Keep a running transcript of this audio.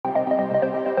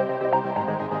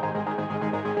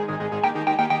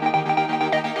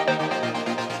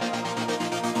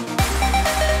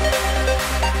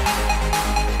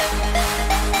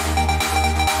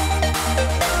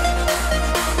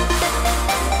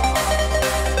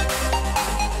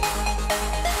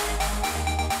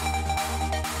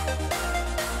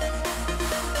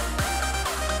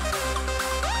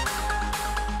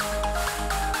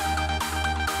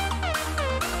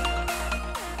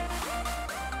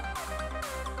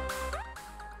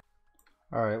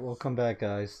Alright, welcome back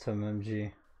guys to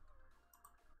MMG.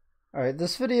 Alright,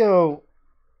 this video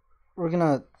we're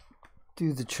gonna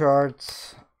do the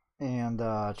charts and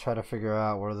try to figure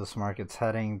out where this market's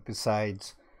heading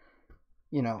besides,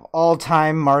 you know,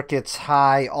 all-time markets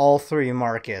high, all three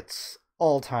markets,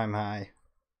 all-time high.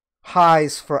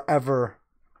 Highs forever.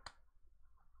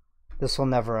 This will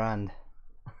never end.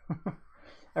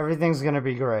 Everything's gonna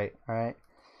be great, alright?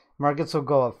 Markets will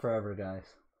go up forever, guys.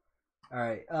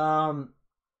 Alright,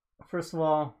 first of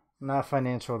all, not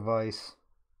financial advice.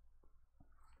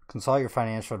 Consult your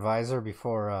financial advisor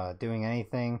before doing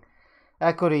anything.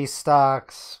 Equity,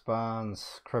 stocks,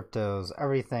 bonds, cryptos,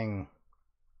 everything,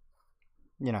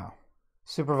 you know,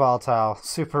 super volatile,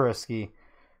 super risky.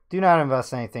 Do not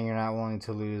invest in anything you're not willing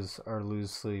to lose or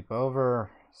lose sleep over.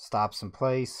 Stops in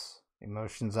place,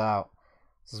 emotions out.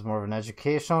 This is more of an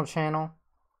educational channel.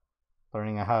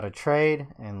 Learning how to trade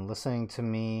and listening to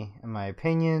me and my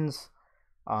opinions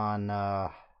on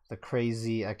the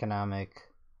crazy economic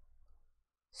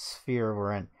sphere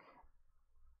we're in.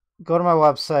 Go to my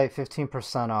website,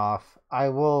 15% off.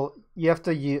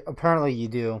 Apparently you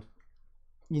do.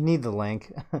 You need the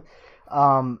link.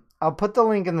 I'll put the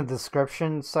link in the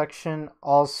description section.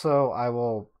 Also, I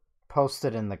will post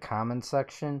it in the comment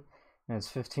section. And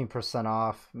it's 15%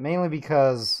 off. Mainly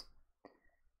because,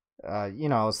 you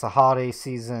know, it's the holiday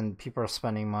season. People are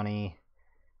spending money.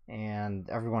 And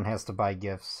everyone has to buy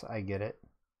gifts. I get it.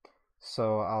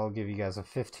 So I'll give you guys a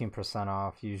 15%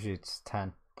 off. Usually it's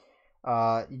 10.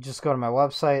 You just go to my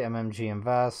website,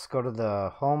 MMGinvest. Go to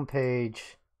the home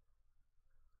page.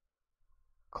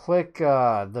 Click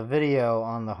the video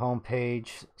on the home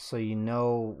page so you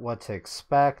know what to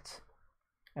expect.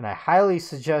 And I highly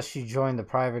suggest you join the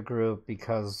private group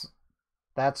because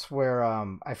that's where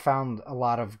I found a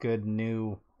lot of good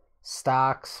new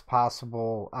stocks,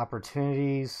 possible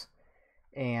opportunities,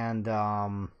 and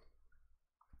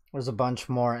there's a bunch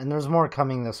more, and there's more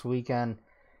coming this weekend.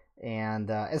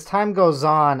 And as time goes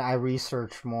on, I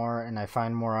research more and I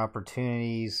find more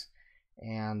opportunities,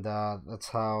 and that's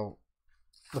how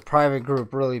the private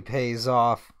group really pays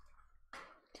off.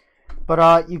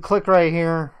 But you click right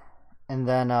here, and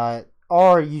then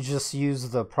or you just use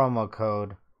the promo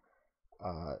code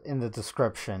in the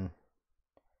description.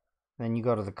 Then you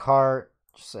go to the cart,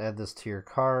 just add this to your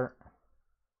cart.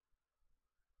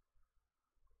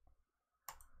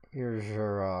 Here's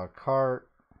your cart.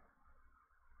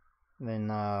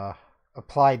 Then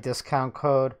apply discount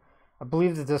code. I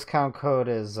believe the discount code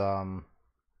is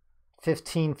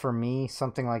 15 for me,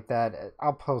 something like that.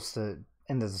 I'll post it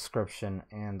in the description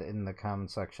and in the comment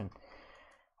section.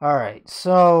 Alright,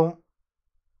 so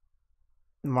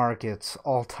markets,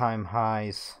 all-time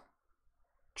highs,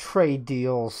 trade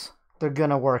deals. They're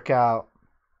gonna work out.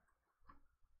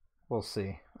 We'll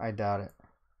see. I doubt it.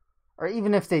 Or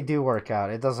even if they do work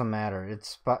out, it doesn't matter.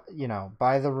 It's, you know,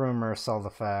 buy the rumor, sell the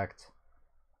fact.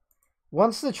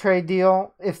 Once the trade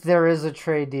deal, if there is a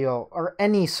trade deal or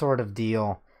any sort of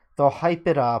deal, they'll hype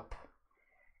it up.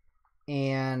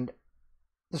 And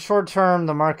the short term,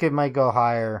 the market might go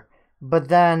higher, but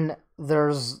then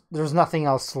there's nothing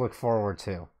else to look forward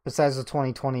to besides the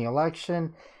 2020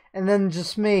 election. And then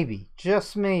just maybe,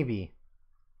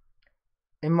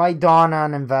 it might dawn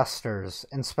on investors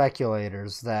and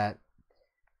speculators that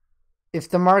if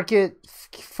the market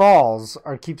falls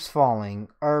or keeps falling,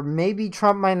 or maybe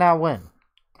Trump might not win.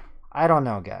 I don't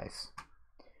know, guys.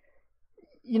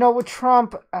 You know, with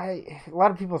Trump, a lot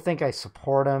of people think I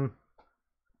support him.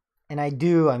 And I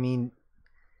do. I mean,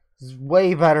 he's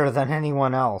way better than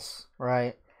anyone else,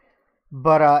 right?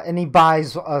 But, and he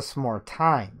buys us more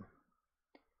time.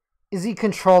 Is he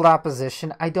controlled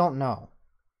opposition? I don't know.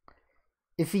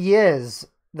 If he is,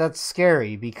 that's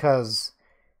scary because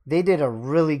they did a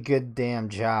really good damn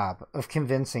job of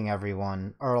convincing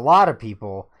everyone, or a lot of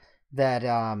people, that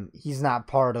he's not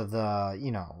part of the,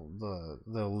 you know,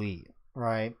 the elite,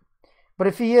 right? But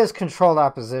if he is controlled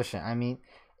opposition, I mean,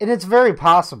 and it's very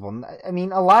possible. I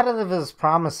mean, a lot of his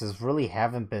promises really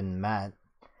haven't been met.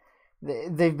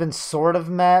 They've been sort of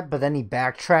met, but then he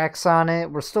backtracks on it.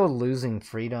 We're still losing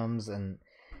freedoms, and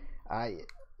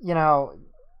you know,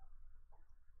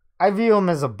 I view him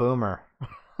as a boomer.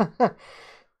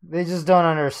 They just don't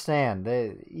understand.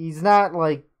 He's not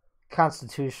like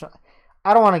constitutional.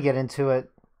 I don't want to get into it.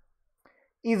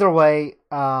 Either way,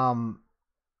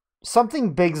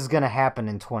 something big is going to happen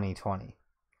in 2020.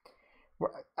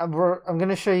 I'm going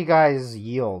to show you guys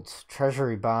yields,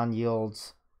 treasury bond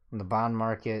yields in the bond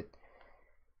market.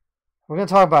 We're going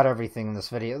to talk about everything in this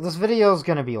video. This video is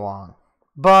going to be long,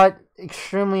 but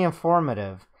extremely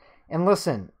informative. And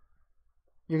listen,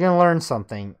 you're going to learn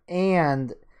something.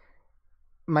 And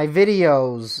my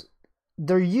videos,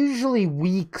 they're usually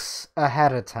weeks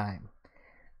ahead of time.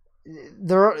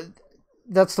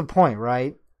 That's the point,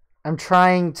 right? I'm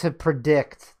trying to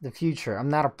predict the future. I'm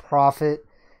not a prophet,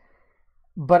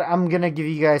 but I'm going to give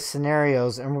you guys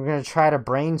scenarios, and we're going to try to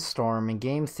brainstorm in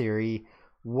game theory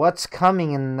what's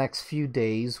coming in the next few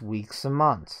days, weeks, and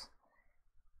months.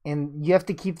 And you have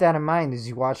to keep that in mind as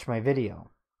you watch my video.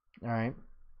 All right?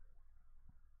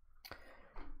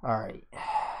 All right.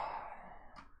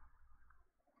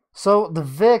 So the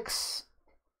VIX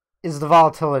is the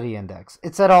volatility index.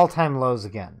 It's at all-time lows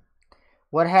again.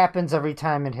 What happens every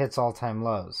time it hits all-time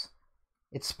lows?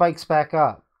 It spikes back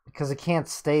up because it can't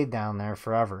stay down there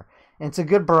forever. And it's a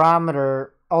good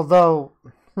barometer, although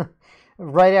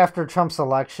right after Trump's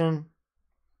election,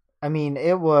 I mean,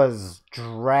 it was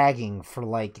dragging for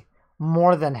like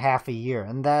more than half a year.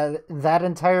 And that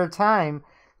entire time,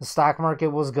 the stock market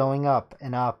was going up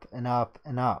and up and up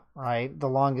and up, right? The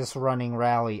longest running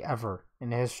rally ever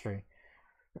in history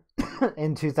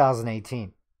in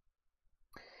 2018.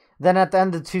 Then at the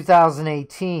end of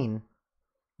 2018,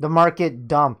 the market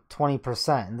dumped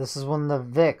 20%. And this is when the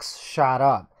VIX shot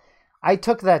up. I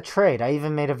took that trade. I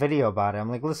even made a video about it. I'm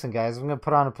like, listen, guys, I'm going to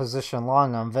put on a position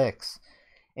long on VIX.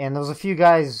 And there was a few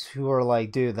guys who were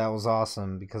like, dude, that was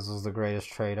awesome because it was the greatest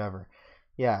trade ever.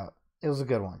 Yeah, it was a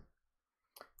good one.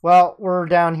 Well, we're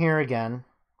down here again,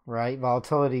 right?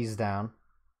 Volatility's down.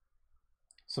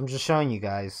 So I'm just showing you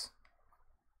guys.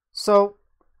 So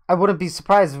I wouldn't be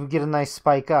surprised if we get a nice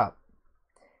spike up.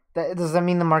 Does that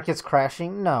mean the market's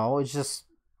crashing? No, it just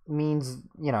means,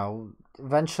 you know,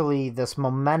 eventually this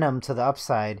momentum to the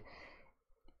upside,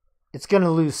 it's going to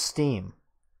lose steam.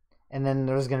 And then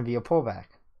there's going to be a pullback.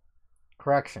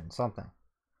 Correction, something.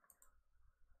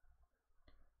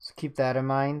 So keep that in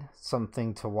mind.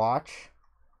 Something to watch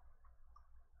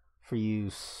for you.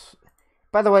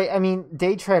 By the way, I mean,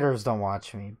 day traders don't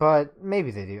watch me, but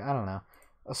maybe they do. I don't know.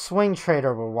 A swing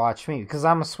trader will watch me because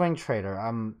I'm a swing trader.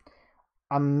 I'm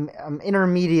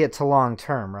intermediate to long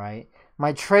term, right?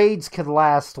 My trades could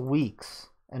last weeks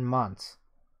and months.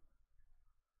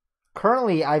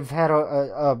 Currently, I've had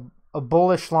a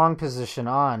bullish long position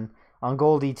on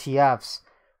gold ETFs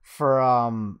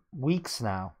for weeks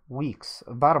now. Weeks.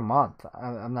 About a month.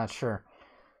 I'm not sure.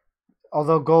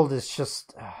 Although gold is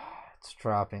just... it's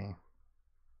dropping.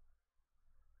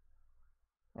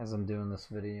 As I'm doing this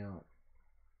video.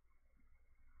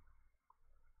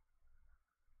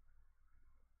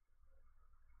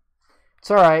 It's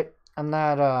alright. I'm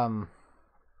not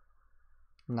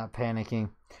panicking.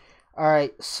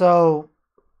 Alright, so...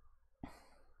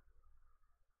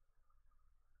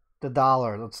 the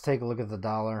dollar. Let's take a look at the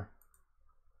dollar.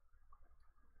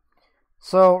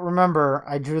 So remember,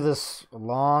 I drew this a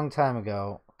long time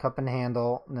ago, cup and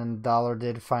handle, and then the dollar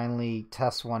did finally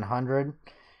test 100.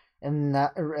 And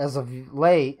that, as of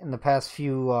late, in the past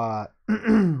few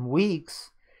weeks,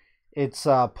 it's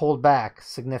pulled back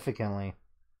significantly.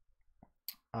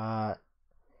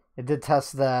 It did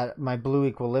test my blue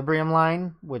equilibrium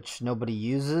line, which nobody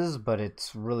uses, but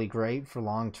it's really great for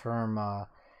long-term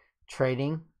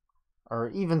trading. Or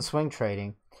even swing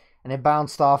trading, and it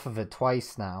bounced off of it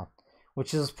twice now,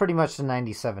 which is pretty much the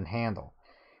 97 handle.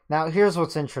 Now, here's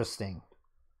what's interesting.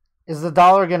 Is the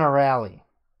dollar going to rally?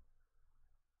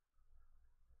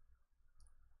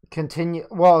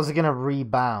 Well, is it going to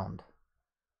rebound?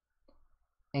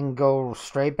 And go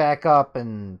straight back up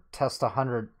and test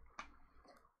 100?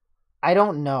 I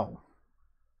don't know.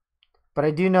 But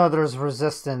I do know there's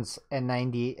resistance at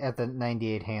the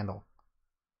 98 handle.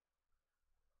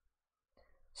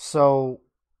 So,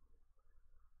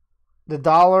 the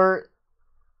dollar,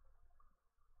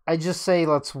 I just say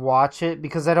let's watch it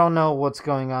because I don't know what's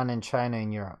going on in China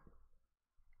and Europe.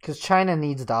 Because China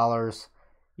needs dollars.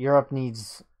 Europe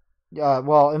needs,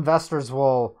 investors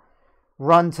will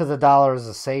run to the dollar as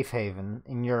a safe haven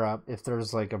in Europe if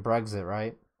there's like a Brexit,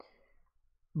 right?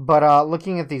 But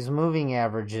looking at these moving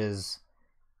averages,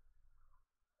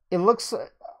 it looks,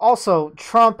 also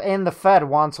Trump and the Fed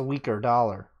wants a weaker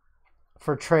dollar.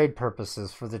 For trade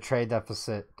purposes, for the trade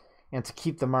deficit, and to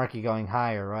keep the market going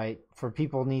higher, right?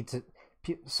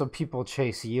 So people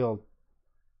chase yield,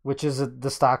 which is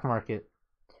the stock market,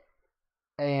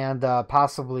 and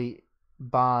possibly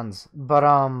bonds. But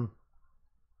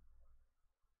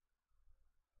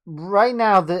right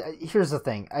now, here's the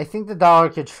thing. I think the dollar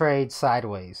could trade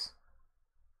sideways.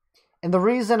 And the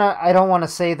reason I don't want to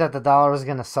say that the dollar is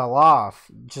going to sell off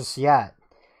just yet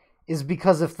is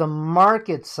because if the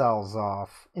market sells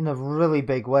off in a really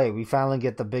big way, we finally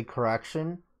get the big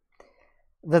correction,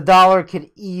 the dollar could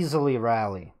easily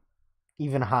rally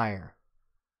even higher,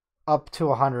 up to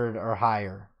 100 or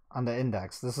higher. on the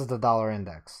index. This is the dollar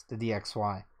index, the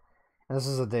DXY. And this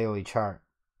is a daily chart.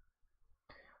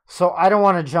 So I don't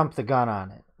want to jump the gun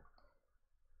on it.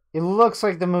 It looks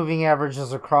like the moving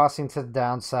averages are crossing to the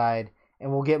downside,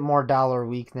 and we'll get more dollar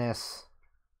weakness.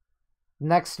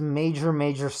 Next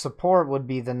major support would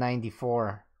be the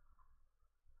 94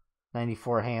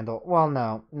 handle. Well,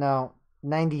 no,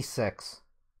 96.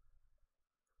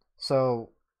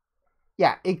 So,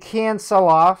 yeah, it can sell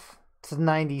off to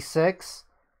 96.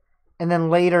 And then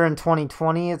later in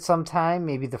 2020 at some time,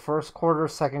 maybe the first quarter,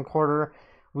 second quarter,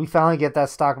 we finally get that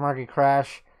stock market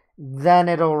crash. Then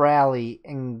it'll rally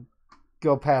and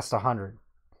go past 100.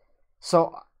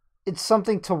 So it's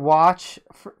something to watch.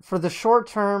 For the short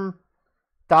term,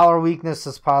 dollar weakness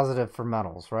is positive for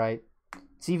metals, right?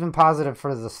 It's even positive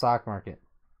for the stock market.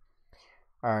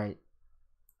 All right.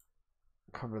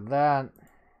 Cover that.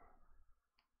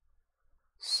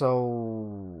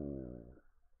 So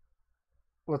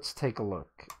let's take a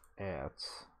look at...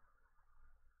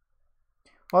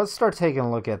 Well, let's start taking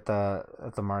a look at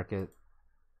the market,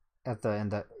 at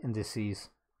the indices.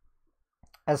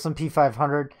 S&P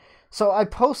 500. So I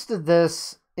posted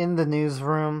this in the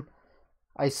newsroom.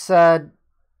 I said,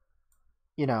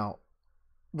 you know,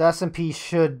 the S&P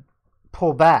should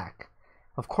pull back.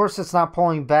 Of course it's not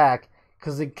pulling back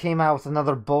because it came out with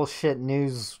another bullshit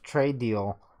news trade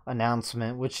deal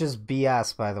announcement, which is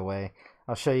BS, by the way.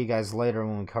 I'll show you guys later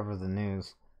when we cover the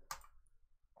news.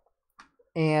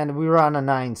 And we were on a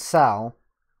 9 sell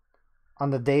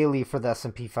on the daily for the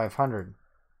S&P 500.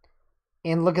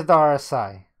 And look at the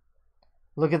RSI.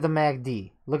 Look at the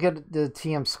MACD. Look at the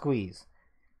TM squeeze.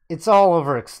 It's all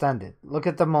overextended. Look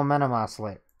at the momentum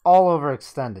oscillator. All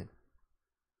overextended.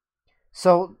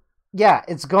 So, yeah,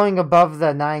 it's going above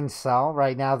the 9 sell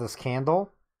right now, this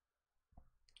candle.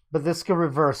 But this could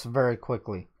reverse very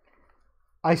quickly.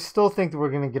 I still think that we're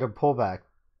going to get a pullback.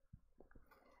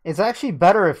 It's actually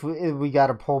better if we got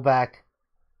a pullback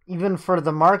even for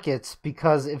the markets,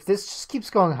 because if this just keeps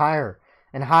going higher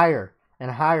and higher and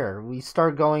higher, we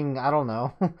start going, I don't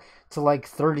know, to like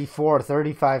 34,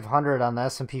 3,500 on the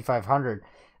S&P 500.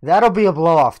 That'll be a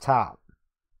blow off top.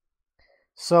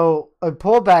 So a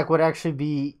pullback would actually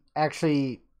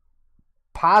be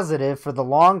positive for the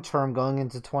long term going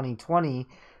into 2020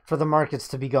 for the markets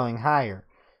to be going higher.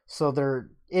 So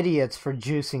they're idiots for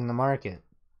juicing the market.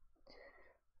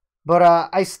 But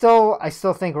I still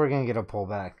think we're gonna get a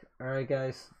pullback. All right,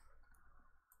 guys.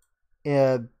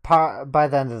 By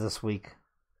the end of this week,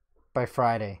 by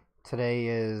Friday.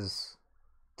 Today's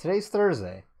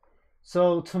Thursday,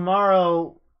 so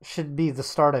tomorrow should be the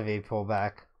start of a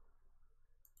pullback.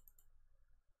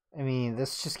 I mean,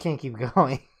 this just can't keep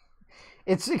going.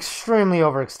 It's extremely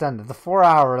overextended. The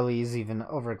 4-hourly is even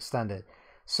overextended.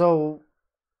 So,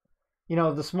 you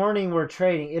know, this morning we're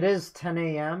trading. It is 10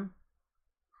 a.m.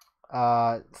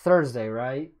 Thursday,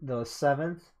 right? The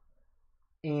 7th.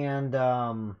 And,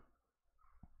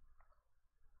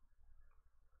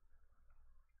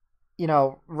 you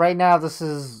know, right now this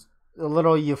is a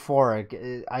little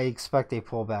euphoric. I expect a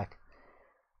pullback.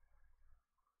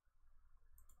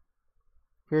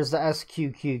 Here's the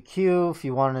SQQQ. If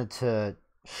you wanted to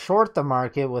short the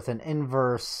market with an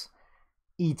inverse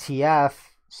ETF,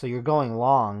 so you're going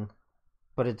long,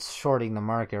 but it's shorting the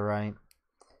market, right?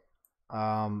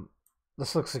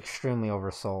 This looks extremely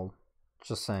oversold.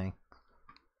 Just saying.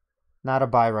 Not a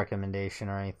buy recommendation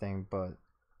or anything, but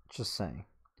just saying.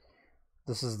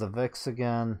 This is the VIX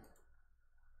again.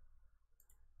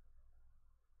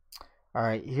 All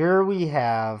right, here we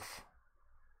have...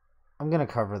 I'm going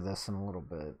to cover this in a little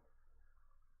bit.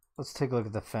 Let's take a look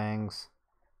at the FANGs.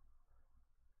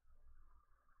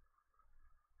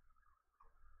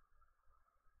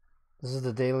 This is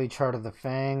the daily chart of the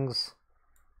FANGs.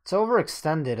 It's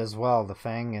overextended as well, the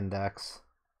FANG index.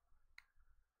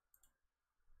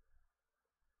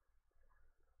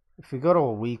 If we go to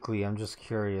a weekly, I'm just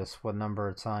curious what number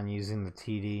it's on using the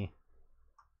TD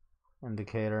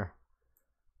indicator.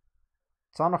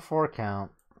 It's on a 4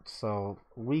 count, so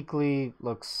weekly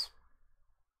looks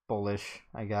bullish,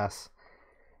 I guess.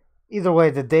 Either way,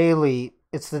 the daily,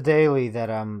 it's the daily that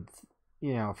I'm,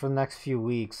 you know, for the next few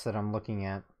weeks that I'm looking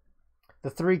at. The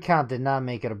 3 count did not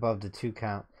make it above the 2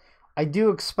 count. I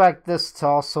do expect this to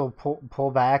also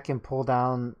pull back and pull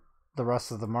down the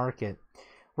rest of the market.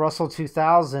 Russell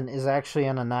 2000 is actually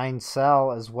on a 9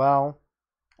 sell as well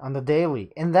on the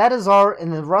daily. And that is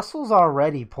and the Russell's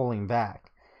already pulling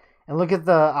back. And look at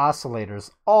the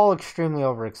oscillators, all extremely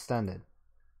overextended.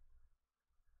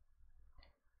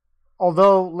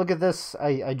 Although, look at this,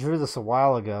 I drew this a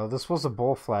while ago. This was a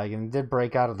bull flag and it did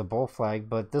break out of the bull flag,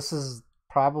 but this is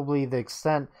probably the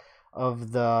extent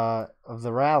of the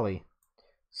rally.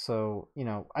 So, you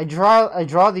know, I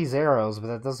draw these arrows, but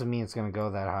that doesn't mean it's going to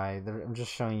go that high. I'm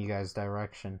just showing you guys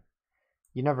direction.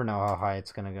 You never know how high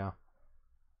it's going to go.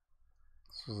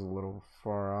 This was a little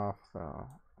far off, though.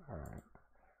 Alright.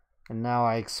 And now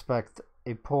I expect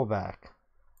a pullback.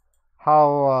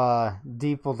 How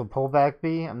deep will the pullback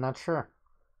be? I'm not sure.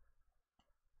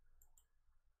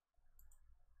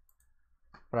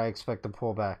 But I expect a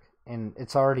pullback. And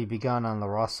it's already begun on the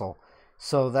Russell.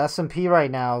 So the S&P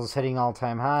right now is hitting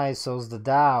all-time highs, so is the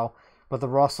Dow, but the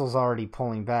Russell's already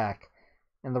pulling back.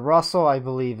 And the Russell, I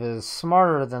believe, is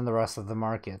smarter than the rest of the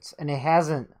markets. And it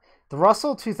hasn't, the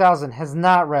Russell 2000 has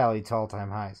not rallied to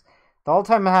all-time highs. The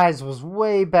all-time highs was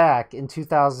way back in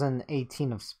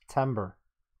 2018 of September.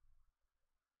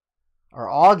 Or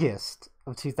August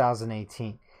of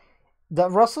 2018. The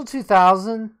Russell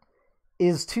 2000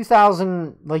 is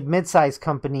 2,000 like mid-sized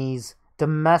companies,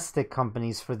 domestic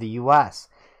companies for the U.S.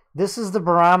 This is the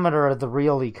barometer of the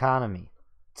real economy.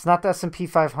 It's not the S&P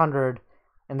 500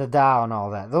 and the Dow and all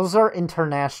that. Those are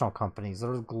international companies.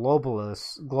 They're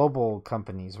global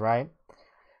companies, right?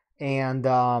 And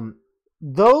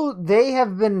though they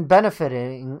have been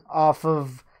benefiting off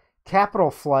of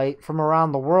capital flight from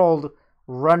around the world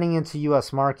running into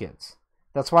U.S. markets.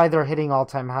 That's why they're hitting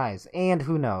all-time highs. And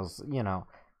who knows, you know,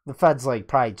 the Fed's like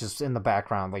probably just in the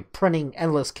background, like printing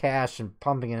endless cash and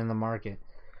pumping it in the market.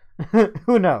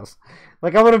 Who knows?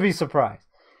 Like, I wouldn't be surprised.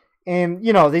 And,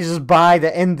 you know, they just buy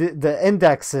the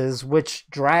indexes, which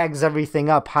drags everything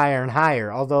up higher and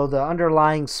higher. Although the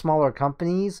underlying smaller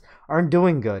companies aren't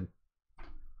doing good.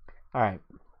 All right.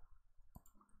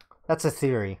 That's a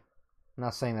theory. I'm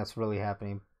not saying that's really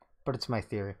happening, but it's my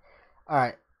theory. All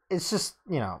right. It's just,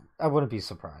 you know, I wouldn't be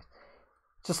surprised.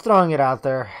 Just throwing it out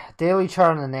there. Daily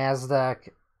chart on the NASDAQ.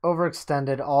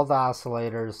 Overextended all the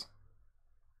oscillators.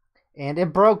 And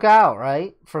it broke out,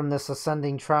 right? From this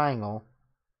ascending triangle.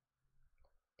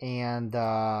 And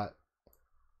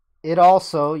it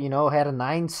also, you know, had a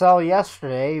 9 sell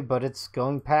yesterday, but it's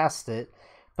going past it.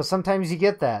 But sometimes you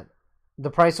get that.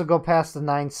 The price will go past the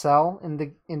 9 sell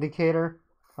indicator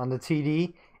on the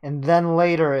TD. And then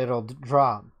later it'll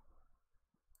drop.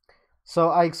 So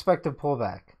I expect a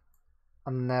pullback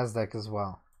on the NASDAQ as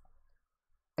well.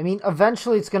 I mean,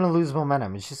 eventually it's going to lose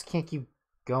momentum. It just can't keep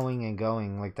going and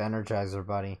going like the Energizer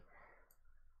Buddy.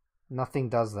 Nothing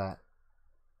does that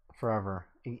forever.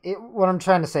 What I'm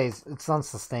trying to say is it's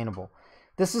unsustainable.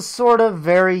 This is sort of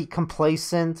very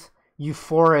complacent,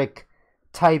 euphoric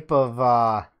type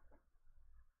of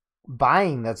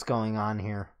buying that's going on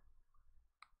here.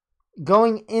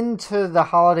 Going into the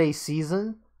holiday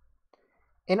season,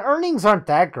 and earnings aren't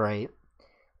that great.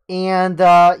 And,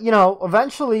 you know,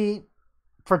 eventually,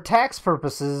 for tax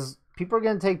purposes, people are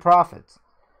going to take profits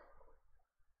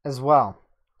as well.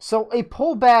 So a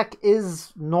pullback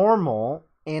is normal,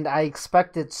 and I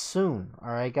expect it soon.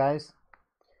 All right, guys?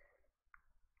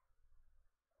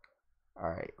 All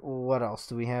right, what else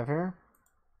do we have here?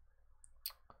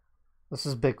 This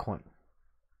is Bitcoin.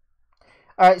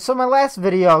 All right, so my last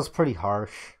video was pretty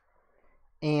harsh.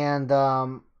 And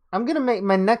I'm going to make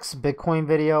my next Bitcoin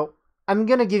video. I'm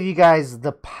going to give you guys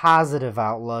the positive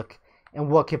outlook and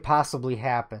what could possibly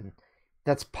happen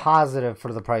that's positive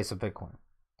for the price of Bitcoin.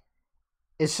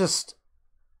 It's just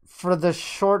for the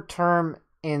short term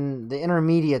and the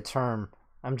intermediate term,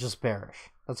 I'm just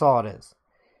bearish. That's all it is.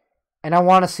 And I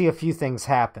want to see a few things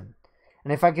happen.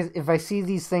 And if I see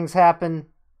these things happen,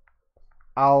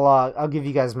 I'll give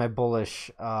you guys my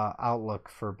bullish outlook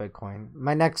for Bitcoin.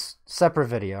 My next separate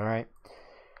video, all right?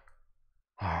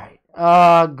 All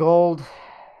right, gold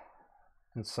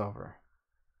and silver.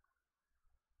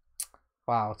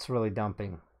 Wow, it's really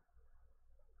dumping.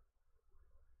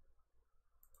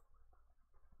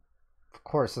 Of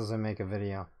course, as I make a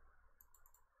video.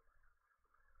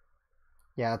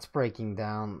 Yeah, it's breaking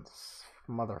down,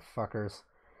 motherfuckers.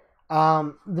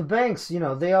 The banks, you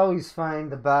know, they always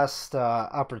find the best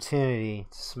opportunity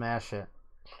to smash it.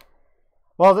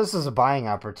 Well, this is a buying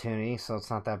opportunity, so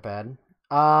it's not that bad.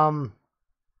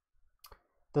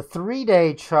 The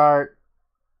 3-day chart,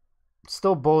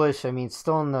 still bullish. I mean,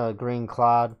 still in the green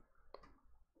cloud.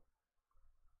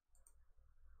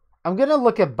 I'm going to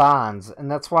look at bonds, and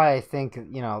that's why I think,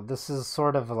 you know, this is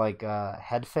sort of like a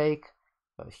head fake,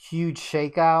 a huge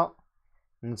shakeout,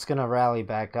 and it's going to rally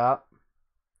back up.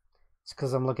 It's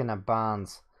because I'm looking at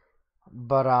bonds.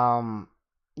 But,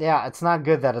 yeah, it's not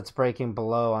good that it's breaking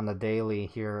below on the daily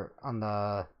here on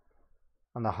the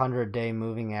 100-day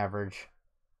moving average.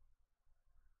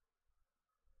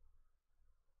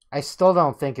 I still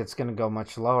don't think it's going to go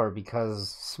much lower because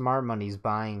smart money's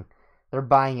buying. They're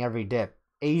buying every dip.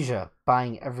 Asia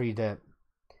buying every dip.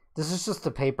 This is just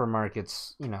the paper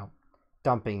markets,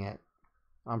 dumping it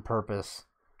on purpose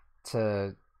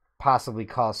to possibly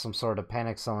cause some sort of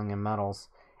panic selling in metals,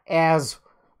 as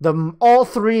all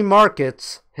three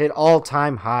markets hit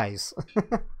all-time highs.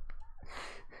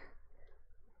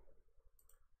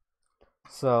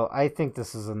 So I think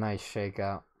this is a nice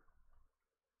shakeout.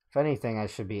 If anything, I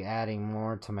should be adding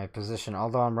more to my position,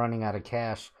 although I'm running out of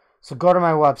cash. So go to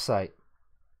my website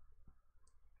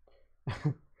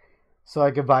so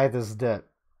I could buy this dip,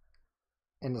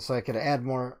 and so I could add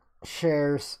more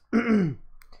shares.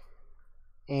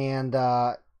 And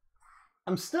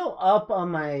I'm still up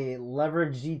on my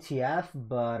leverage ETF,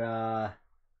 but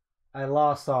I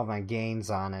lost all my gains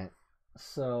on it.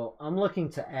 So I'm looking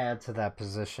to add to that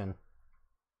position.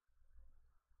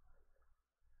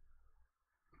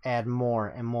 Add more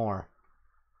and more.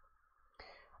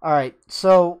 Alright,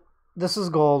 so this is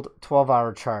gold,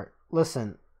 12-hour chart.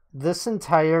 Listen, this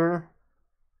entire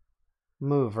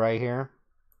move right here.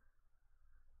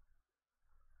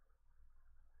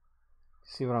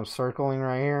 See what I'm circling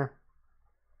right here?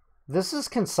 This is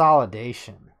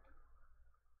consolidation.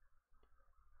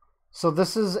 So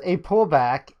this is a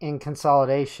pullback in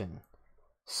consolidation.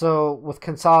 So with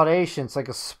consolidation, it's like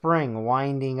a spring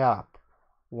winding up,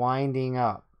 winding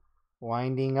up,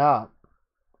 winding up,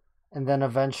 and then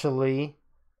eventually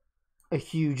a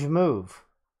huge move,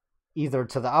 either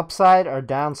to the upside or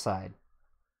downside.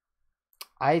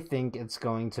 I think it's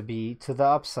going to be to the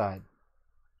upside.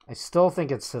 I still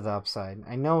think it's to the upside.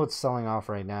 I know it's selling off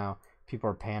right now.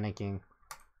 People are panicking,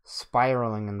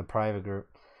 spiraling in the private group.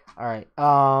 All right.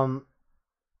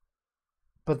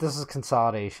 But this is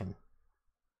consolidation.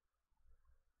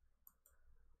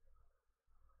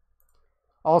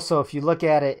 Also, if you look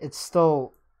at it, it's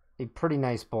still a pretty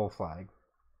nice bull flag.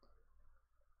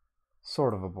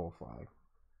 Sort of a bull flag.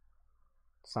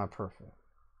 It's not perfect,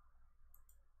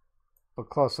 but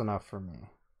close enough for me.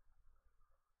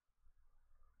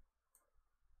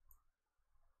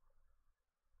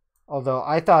 Although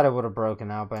I thought it would have broken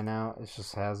out by now. It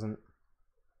just hasn't.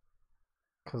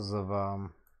 Because of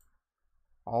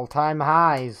all-time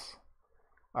highs.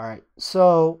 Alright,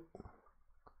 so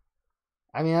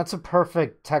I mean, that's a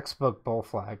perfect textbook bull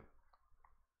flag.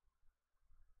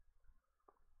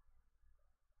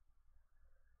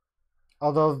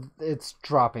 Although it's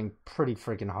dropping pretty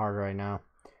freaking hard right now.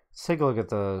 Let's take a look at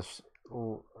the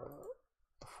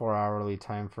 4-hourly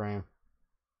time frame.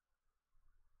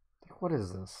 What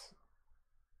is this?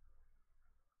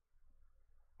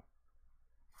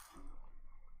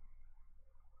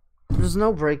 There's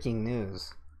no breaking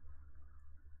news.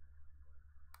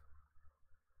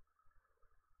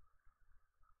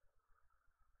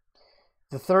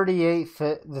 The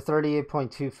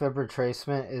 38.2 fib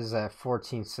retracement is at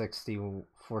 1460,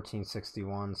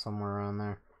 1461, somewhere around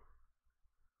there.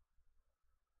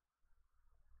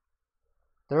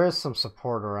 There is some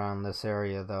support around this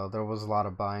area, though. There was a lot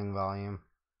of buying volume.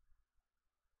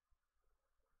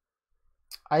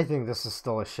 I think this is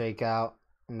still a shakeout,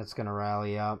 and it's going to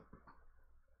rally up.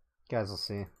 You guys will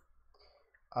see.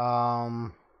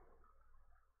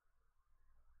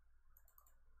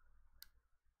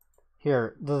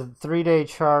 Here, the 3-day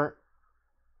chart.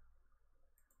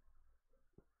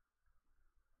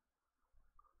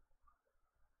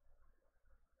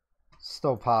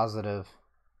 Still positive.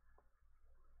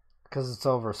 Because it's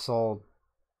oversold.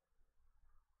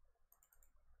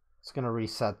 It's going to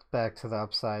reset back to the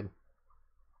upside.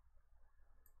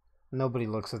 Nobody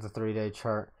looks at the 3-day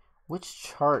chart. Which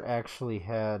chart actually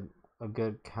had a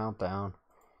good countdown?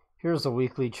 Here's a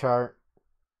weekly chart.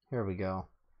 Here we go.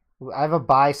 I have a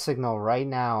buy signal right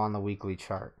now on the weekly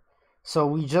chart. So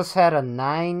we just had a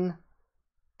 9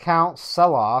 count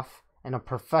sell-off and a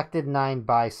perfected 9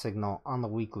 buy signal on the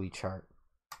weekly chart.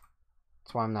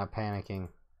 That's why I'm not panicking.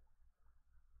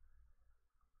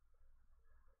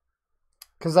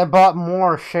 Because I bought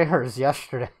more shares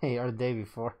yesterday or the day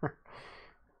before.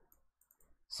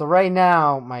 So right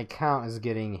now, my count is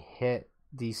getting hit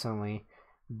decently.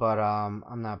 But I'm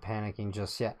not panicking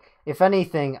just yet. If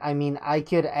anything, I mean, I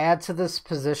could add to this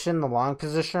position, the long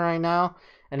position right now.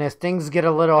 And if things get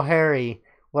a little hairy,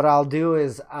 what I'll do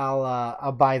is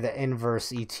I'll buy the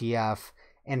inverse ETF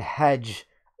and hedge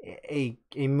a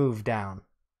move down.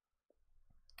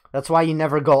 That's why you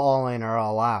never go all in or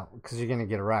all out, because you're going to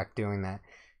get wrecked doing that.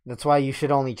 That's why you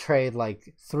should only trade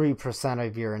like 3%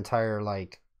 of your entire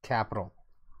capital.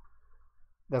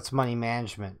 That's money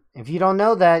management. If you don't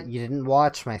know that, you didn't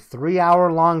watch my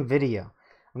 3-hour-long video.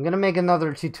 I'm going to make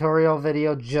another tutorial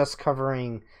video just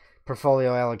covering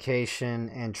portfolio allocation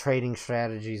and trading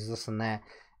strategies, this and that.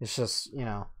 It's just,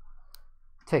 it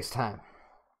takes time.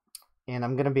 And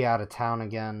I'm going to be out of town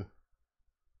again.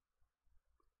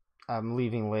 I'm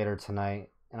leaving later tonight,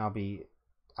 and I'll be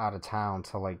out of town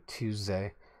till like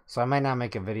Tuesday. So I might not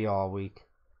make a video all week.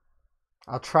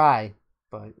 I'll try,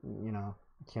 but, you know,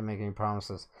 I can't make any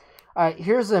promises. Alright,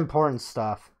 here's the important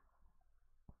stuff.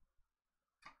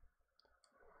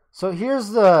 So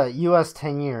here's the US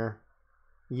 10-year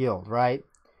yield, right?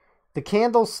 The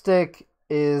candlestick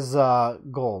is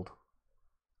gold.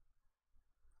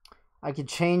 I could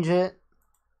change it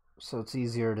so it's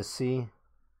easier to see.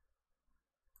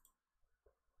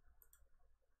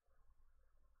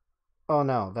 Oh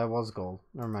no, that was gold.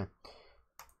 Never mind.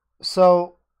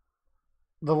 So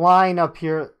the line up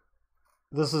here,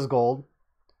 this is gold.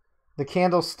 The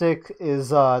candlestick is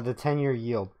the 10-year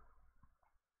yield.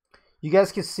 You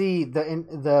guys can see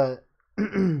the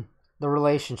the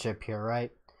relationship here,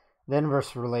 right? The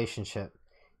inverse relationship.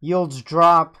 Yields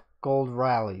drop, gold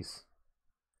rallies.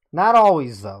 Not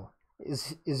always, though.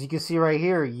 As you can see right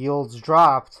here, yields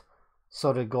dropped,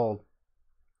 so did gold.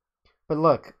 But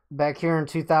look, back here in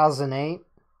 2008,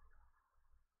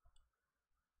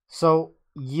 so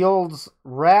yields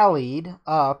rallied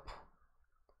up,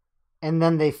 and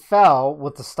then they fell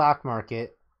with the stock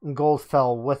market, and gold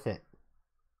fell with it.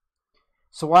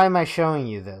 So why am I showing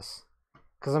you this?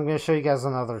 Because I'm going to show you guys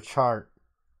another chart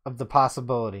of the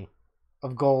possibility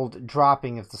of gold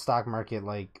dropping if the stock market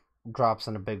like drops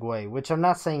in a big way, which I'm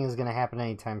not saying is going to happen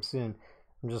anytime soon.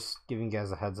 I'm just giving you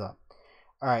guys a heads up.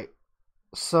 All right,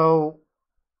 so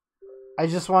I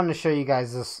just wanted to show you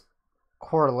guys this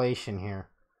correlation here.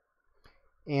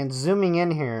 And zooming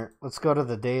in here, let's go to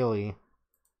the daily.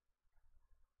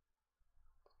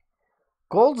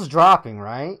 Gold's dropping,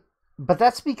 right? But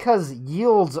that's because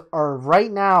yields are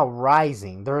right now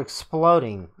rising. They're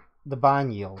exploding, the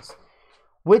bond yields.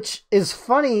 Which is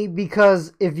funny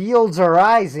because if yields are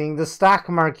rising, the stock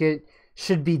market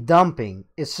should be dumping.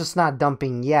 It's just not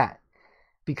dumping yet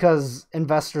because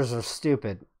investors are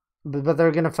stupid. But they're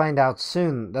going to find out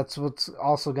soon. That's what's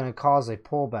also going to cause a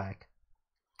pullback.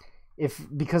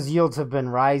 Because yields have been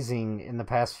rising in the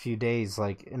past few days,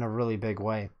 like in a really big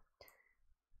way.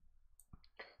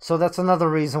 So that's another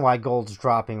reason why gold's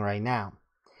dropping right now.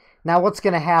 Now what's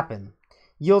going to happen?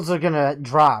 Yields are going to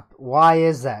drop. Why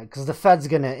is that? Because the Fed's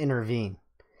going to intervene.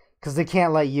 Because they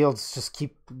can't let yields just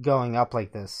keep going up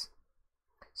like this.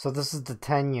 So this is the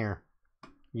 10-year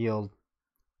yield.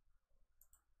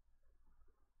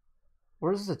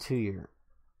 Where's the 2-year?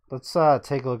 Let's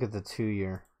take a look at the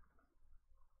 2-year.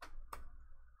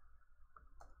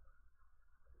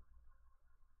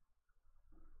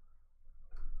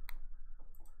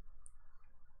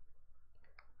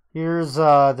 Here's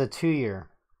the 2-year.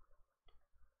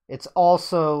 It's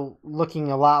also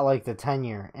looking a lot like the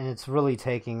 10-year, and it's really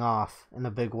taking off in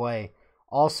a big way.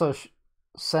 Also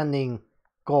sending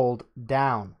gold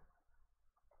down.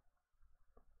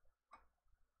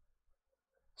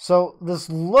 So this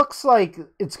looks like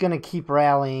it's going to keep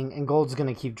rallying and gold's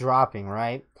going to keep dropping,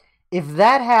 right? If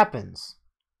that happens,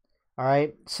 all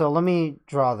right, so let me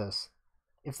draw this.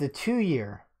 If the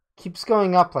 2-year keeps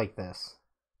going up like this,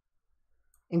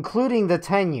 including the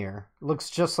 10-year, looks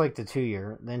just like the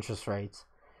 2-year, the interest rates,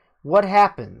 what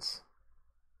happens?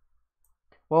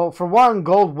 Well, for one,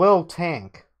 gold will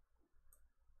tank.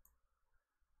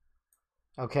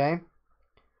 Okay?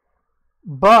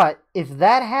 But if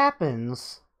that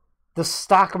happens, the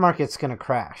stock market's going to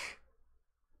crash.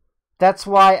 That's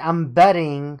why I'm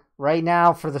betting right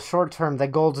now for the short term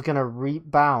that gold's going to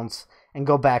rebound and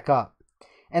go back up.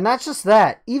 And not just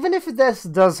that, even if this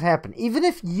does happen, even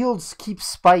if yields keep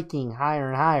spiking higher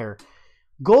and higher,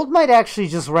 gold might actually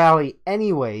just rally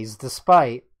anyways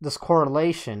despite this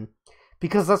correlation,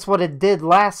 because that's what it did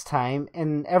last time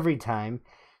and every time.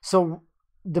 So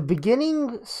the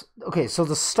beginning, okay, so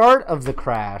the start of the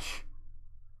crash,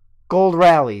 gold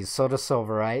rallies, so does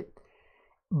silver, right?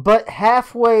 But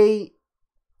halfway,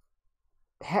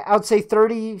 I would say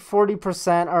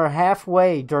 30-40% are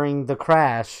halfway during the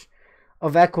crash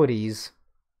of equities,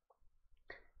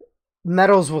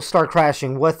 metals will start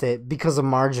crashing with it because of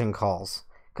margin calls.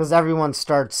 Because everyone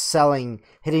starts selling,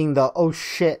 hitting the oh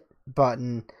shit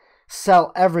button,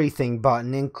 sell everything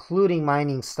button, including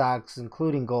mining stocks,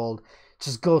 including gold,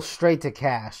 just go straight to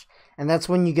cash. And that's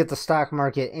when you get the stock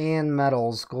market and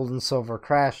metals, gold and silver,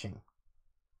 crashing.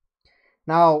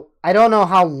 Now, I don't know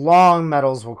how long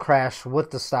metals will crash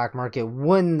with the stock market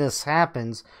when this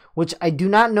happens, which I do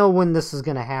not know when this is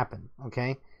going to happen,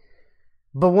 okay?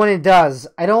 But when it does,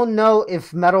 I don't know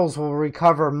if metals will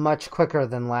recover much quicker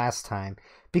than last time,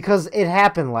 because it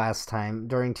happened last time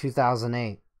during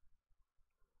 2008.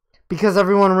 Because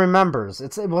everyone remembers,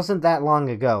 it wasn't that long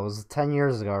ago, it was 10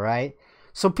 years ago, right?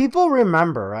 So people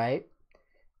remember, right?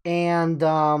 And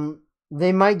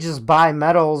they might just buy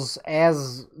metals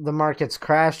as the market's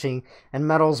crashing, and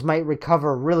metals might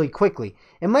recover really quickly.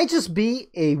 It might just be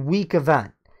a week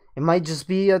event. It might just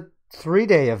be a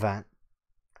 3-day event.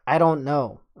 I don't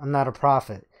know. I'm not a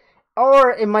prophet.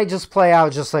 Or it might just play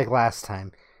out just like last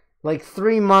time. Like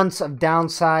 3 months of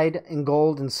downside in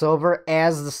gold and silver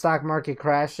as the stock market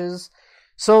crashes.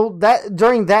 So that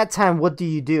during that time, what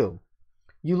do?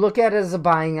 You look at it as a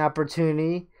buying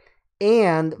opportunity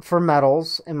and for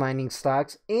metals and mining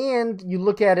stocks, and you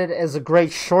look at it as a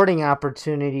great shorting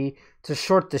opportunity to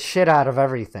short the shit out of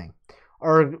everything.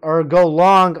 Or go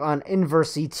long on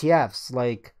inverse ETFs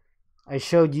like I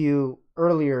showed you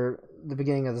earlier at the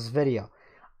beginning of this video.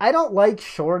 I don't like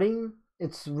shorting.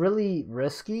 It's really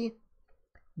risky.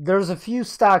 There's a few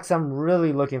stocks I'm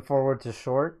really looking forward to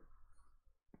short.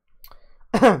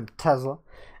 Tesla.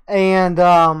 And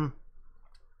I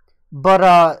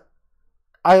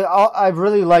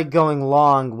really like going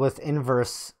long with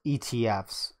inverse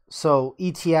ETFs. So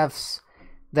ETFs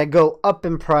that go up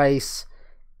in price,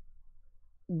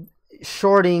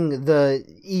 shorting the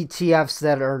ETFs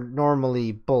that are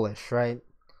normally bullish, right?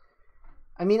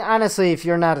 I mean, honestly, if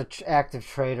you're not an active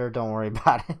trader, don't worry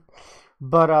about it.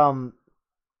 But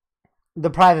the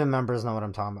private members know what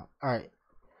I'm talking about. All right.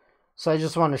 So I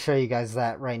just want to show you guys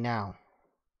that right now.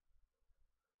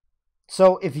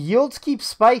 So if yields keep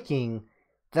spiking,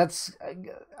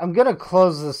 I'm going to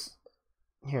close this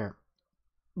here.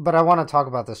 But I want to talk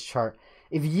about this chart.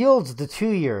 If yields, the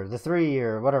 2-year, the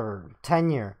 3-year, whatever,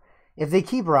 10-year, if they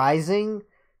keep rising,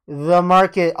 the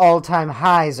market all-time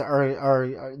highs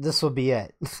are this will be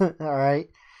it. All right.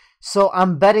 So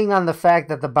I'm betting on the fact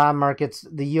that the bond markets,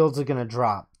 the yields are going to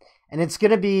drop. And it's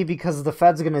going to be because the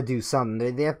Fed's going to do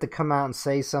something. They have to come out and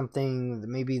say something.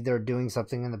 Maybe they're doing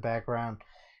something in the background.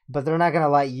 But they're not going to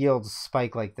let yields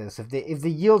spike like this. If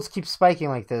the yields keep spiking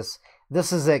like this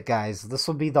is it, guys. This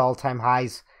will be the all-time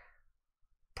highs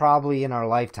probably in our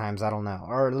lifetimes. I don't know.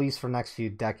 Or at least for the next few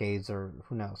decades, or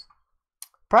who knows.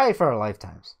 Probably for our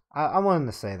lifetimes. I'm willing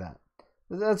to say that.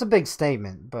 That's a big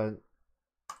statement, but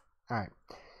all right.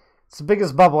 It's the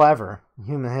biggest bubble ever in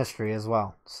human history as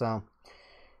well. So,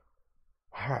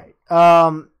 all right.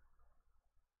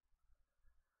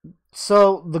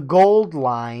 So the gold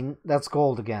line, that's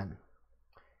gold again.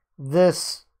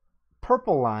 This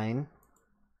purple line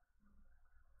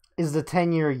is the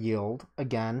 10-year yield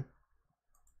again.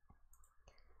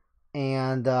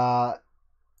 And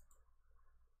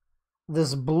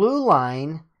this blue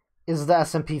line is the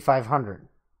S&P 500.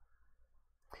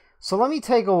 So let me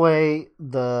take away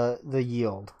the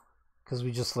yield because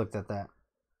we just looked at that.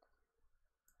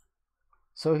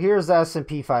 So here's the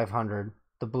S&P 500,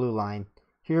 the blue line.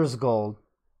 Here's gold.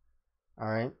 All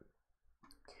right.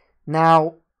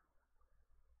 Now,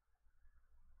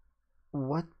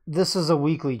 what? This is a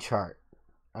weekly chart.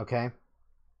 Okay.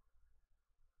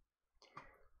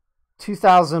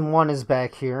 2001 is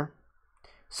back here.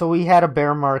 So we had a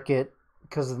bear market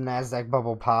because the NASDAQ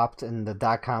bubble popped and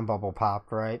the .com bubble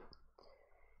popped, right?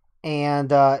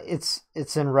 And it's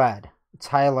in red. It's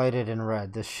highlighted in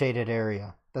red, this shaded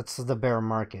area. That's the bear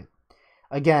market.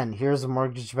 Again, here's a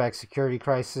mortgage-backed security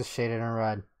crisis, shaded in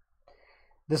red.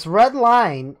 This red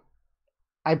line,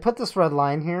 I put this red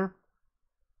line here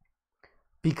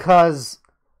because,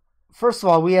 first of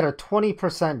all, we had a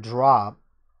 20% drop.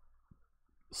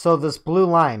 So this blue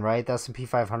line, right, the S&P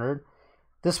 500,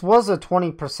 this was a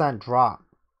 20% drop.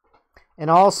 And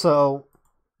also,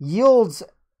 yields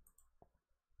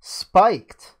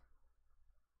spiked.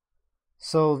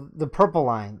 So the purple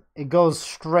line, it goes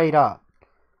straight up.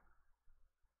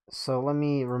 So let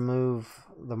me remove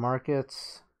the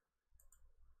markets.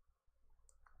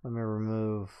 Let me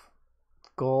remove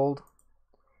gold.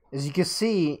 As you can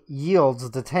see,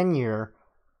 yields, the 10-year,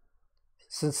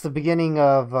 since the beginning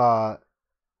of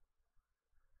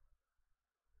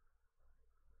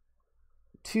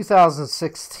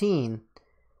 2016,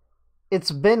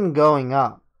 it's been going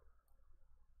up.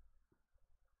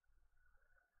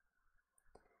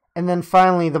 And then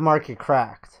finally the market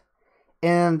cracked.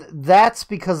 And that's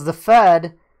because the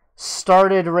Fed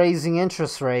started raising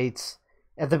interest rates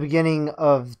at the beginning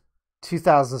of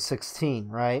 2016,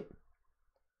 right?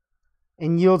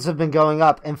 And yields have been going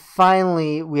up. And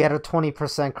finally, we had a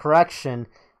 20% correction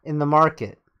in the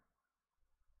market.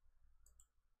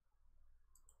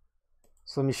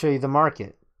 So let me show you the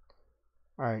market.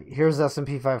 All right, here's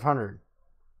S&P 500.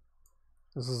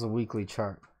 This is a weekly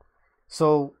chart.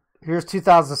 So here's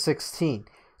 2016.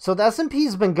 So the S&P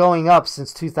has been going up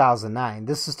since 2009.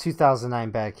 This is 2009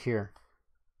 back here.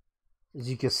 As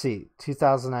you can see,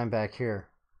 2009 back here.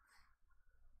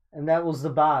 And that was the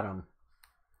bottom.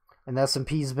 And the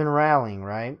S&P's been rallying,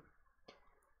 right?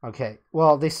 Okay,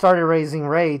 well, they started raising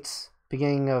rates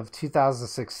beginning of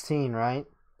 2016, right?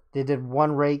 They did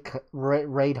one rate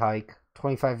hike,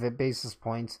 25 basis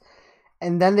points,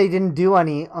 and then they didn't do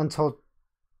any until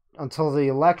the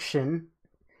election.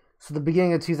 So the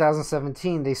beginning of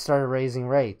 2017, they started raising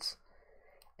rates,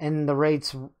 and the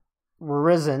rates were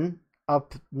risen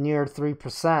up near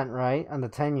 3%, right, on the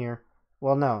 10-year.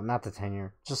 Well, no, not the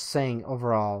 10-year. Just saying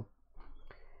overall.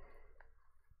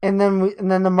 And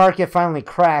then the market finally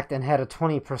cracked and had a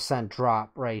 20%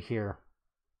 drop right here.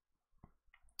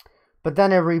 But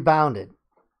then it rebounded.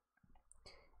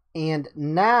 And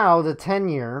now the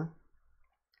 10-year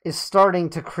is starting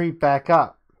to creep back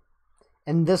up.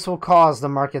 And this will cause the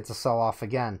market to sell off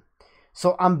again.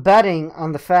 So I'm betting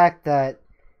on the fact that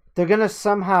they're going to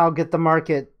somehow get the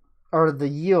market or the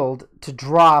yield to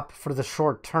drop for the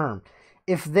short term.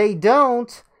 If they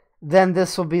don't, then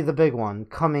this will be the big one,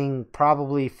 coming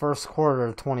probably first quarter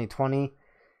of 2020.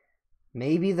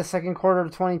 Maybe the second quarter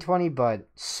of 2020, but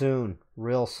soon,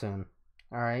 real soon.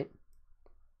 All right.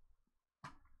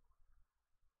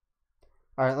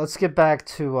 All right, let's get back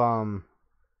to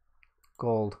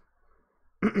gold.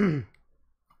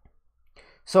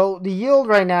 So the yield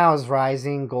right now is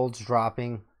rising, gold's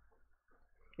dropping.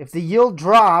 If the yield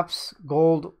drops,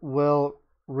 gold will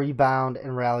rebound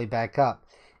and rally back up.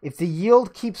 If the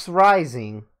yield keeps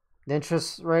rising, the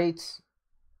interest rates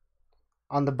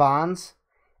on the bonds,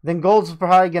 then gold's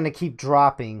probably going to keep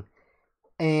dropping.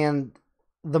 And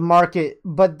the market,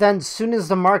 but then as soon as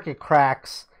the market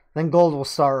cracks, then gold will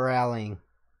start rallying.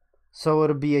 So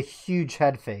it'll be a huge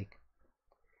head fake.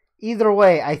 Either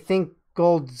way, I think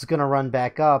gold's going to run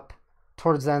back up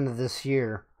towards the end of this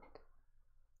year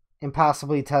and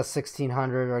possibly test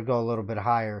 1600 or go a little bit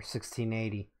higher,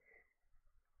 1680.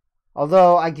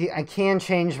 Although I can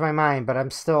change my mind, but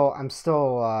I'm still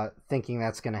thinking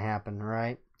that's going to happen,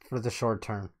 right? For the short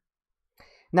term.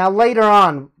 Now later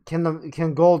on,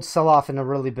 can gold sell off in a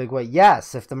really big way?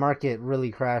 Yes, if the market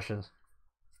really crashes.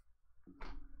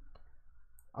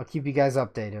 I'll keep you guys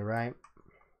updated, right?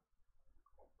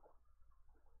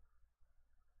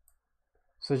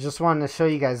 So just wanted to show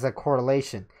you guys that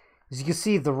correlation. As you can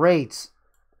see, the rates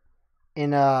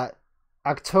in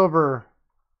October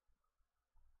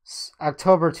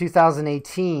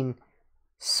 2018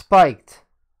 spiked,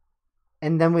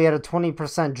 and then we had a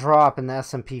 20% drop in the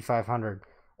S&P 500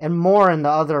 and more in the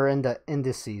other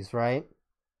indices, right?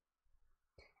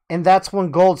 And that's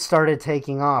when gold started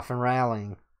taking off and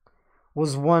rallying,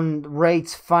 was when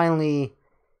rates finally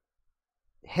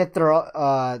hit their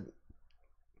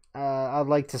I'd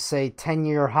like to say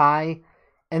 10-year high,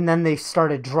 and then they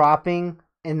started dropping,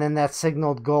 and then that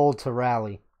signaled gold to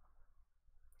rally.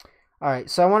 All right,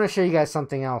 so I want to show you guys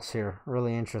something else here,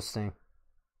 really interesting.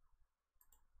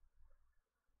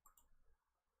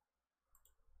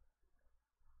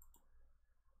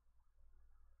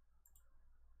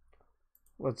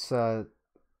 Let's well,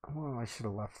 I should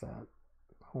have left that.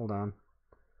 Hold on.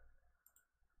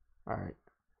 All right.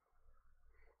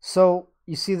 So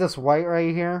you see this white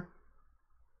right here?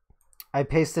 I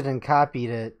pasted and copied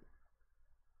it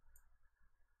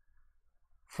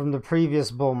from the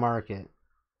previous bull market.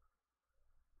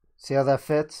 See how that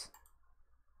fits?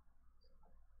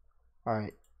 All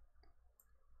right.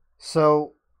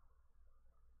 So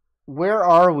where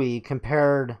are we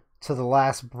compared to the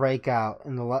last breakout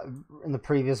in the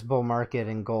previous bull market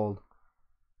in gold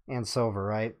and silver,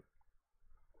 right?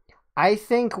 I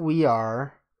think we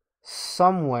are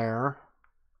somewhere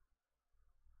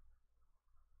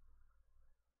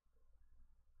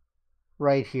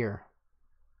right here.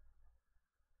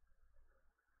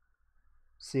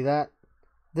 See that?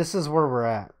 This is where we're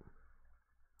at.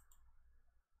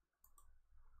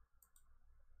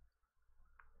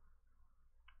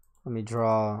 Let me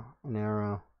draw an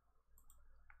arrow.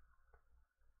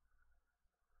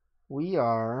 We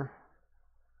are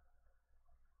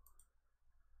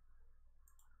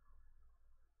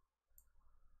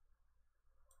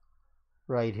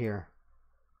right here.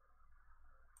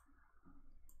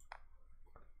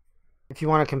 If you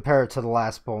want to compare it to the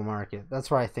last bull market, that's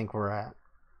where I think we're at.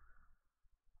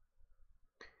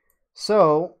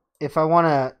 So if I want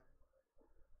to,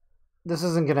 this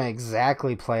isn't going to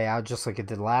exactly play out just like it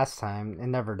did last time. It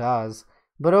never does,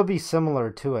 but it'll be similar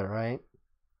to it, right?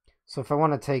 So if I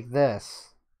want to take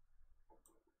this,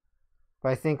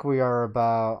 I think we are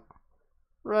about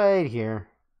right here,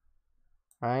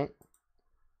 right?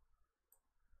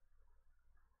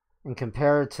 And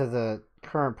compare it to the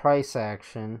current price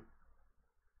action,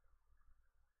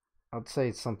 I'd say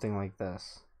it's something like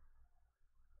this.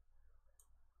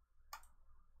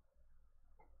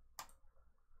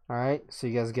 All right, so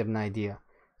you guys get an idea.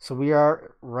 So we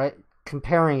are right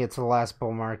comparing it to the last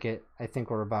bull market. I think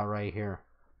we're about right here.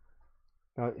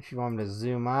 Now, if you want me to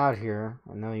zoom out here,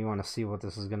 I know you want to see what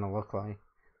this is going to look like.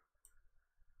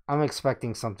 I'm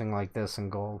expecting something like this in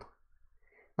gold.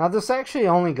 Now this actually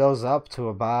only goes up to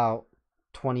about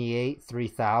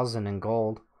 3,000 in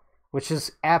gold, which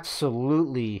is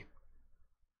absolutely,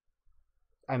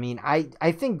 I mean,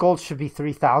 I think gold should be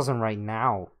 3,000 right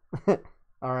now.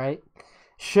 All right,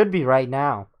 should be right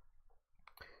now.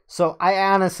 So I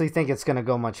honestly think it's going to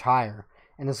go much higher,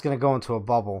 and it's going to go into a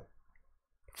bubble.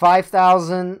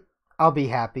 5,000, I'll be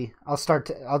happy. I'll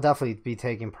definitely be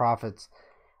taking profits.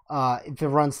 If it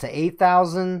runs to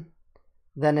 8,000,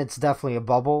 then it's definitely a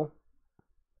bubble.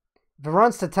 If it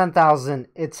runs to 10,000,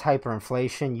 it's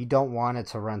hyperinflation. You don't want it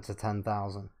to run to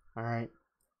 10,000, all right?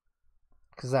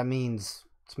 Because that means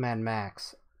it's Mad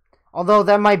Max. Although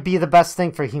that might be the best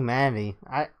thing for humanity.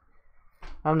 I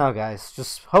don't know, guys.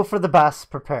 Just hope for the best.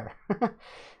 Prepare.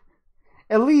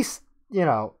 At least, you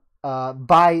know,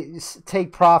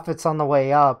 take profits on the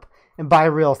way up and buy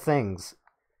real things.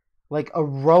 Like a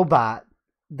robot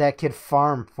that could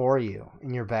farm for you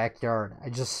in your backyard. I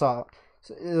just saw,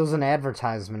 it was an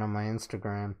advertisement on my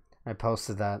Instagram. I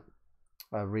posted that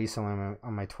recently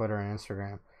on my Twitter and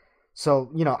Instagram.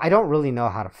 So, you know, I don't really know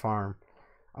how to farm.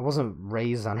 I wasn't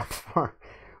raised on a farm.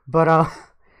 But,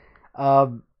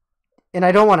 and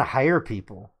I don't want to hire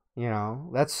people, you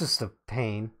know. That's just a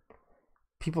pain.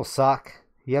 People suck.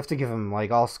 You have to give them,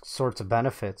 like, all sorts of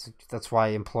benefits. That's why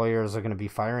employers are going to be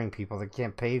firing people. They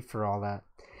can't pay for all that.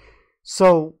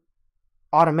 So,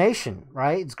 automation,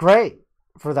 right? It's great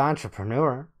for the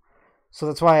entrepreneur. So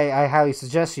that's why I highly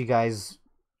suggest you guys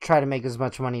try to make as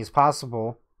much money as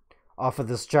possible off of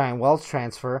this giant wealth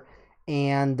transfer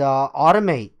and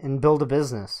automate and build a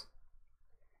business.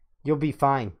 You'll be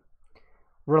fine.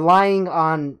 Relying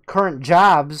on current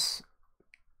jobs,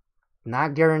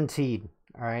 not guaranteed,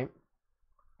 all right?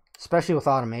 Especially with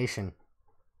automation.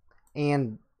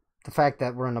 And the fact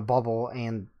that we're in a bubble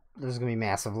and there's going to be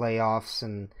massive layoffs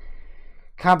and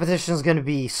competition is going to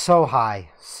be so high,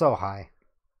 so high.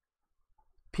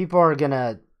 People are going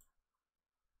to,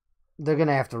 they're going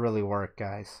to have to really work,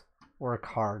 guys. Work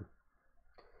hard.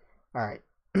 All right.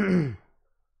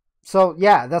 So,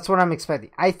 yeah, that's what I'm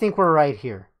expecting. I think we're right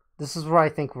here. This is where I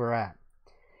think we're at.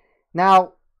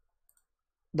 Now,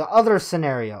 the other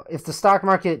scenario, if the stock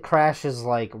market crashes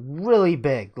like really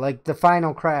big, like the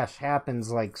final crash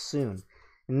happens like soon,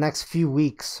 in the next few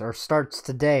weeks or starts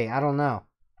today, I don't know,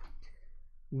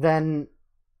 then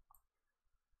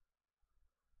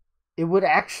it would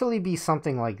actually be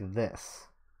something like this.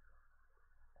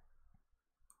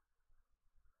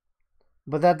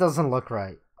 But that doesn't look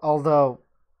right. Although,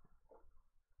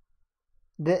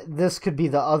 this could be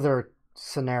the other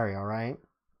scenario, right?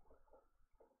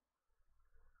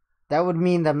 That would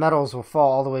mean that metals will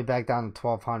fall all the way back down to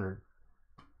 1,200.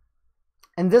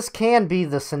 And this can be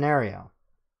the scenario.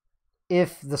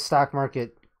 If the stock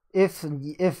market,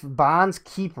 if bonds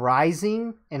keep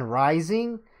rising and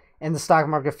rising, and the stock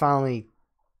market finally,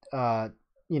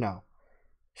 you know,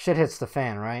 shit hits the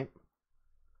fan, right?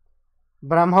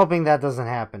 But I'm hoping that doesn't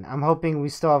happen. I'm hoping we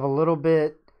still have a little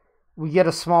bit, we get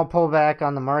a small pullback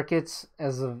on the markets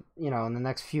as of, you know, in the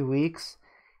next few weeks,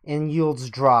 and yields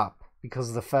drop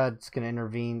because the Fed's going to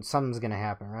intervene. Something's going to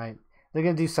happen, right? They're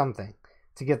going to do something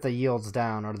to get the yields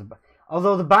down.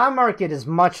 Although the bond market is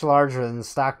much larger than the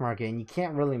stock market, and you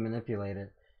can't really manipulate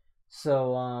it.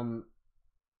 So,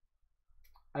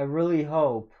 I really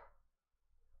hope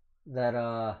that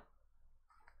the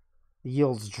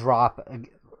yields drop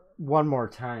one more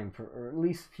time for at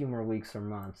least a few more weeks or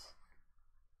months.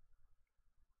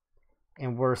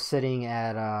 And we're sitting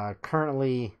at,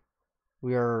 currently,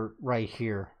 we are right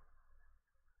here.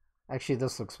 Actually,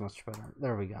 this looks much better.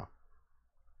 There we go.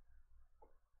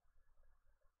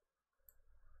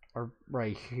 Or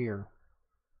right here.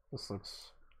 This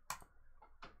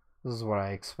is what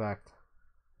I expect.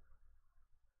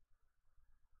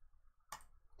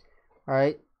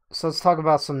 Alright, so let's talk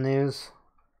about some news.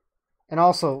 And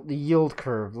also, the yield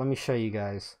curve. Let me show you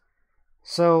guys.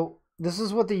 So, this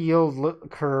is what the yield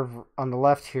curve on the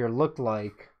left here looked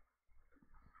like.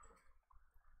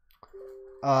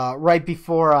 Right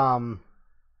before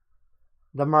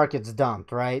the market's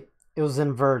dumped, right? It was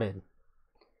inverted.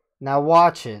 Now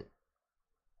watch it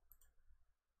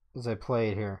as I play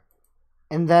it here.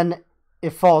 And then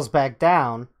it falls back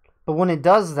down. But when it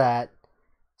does that,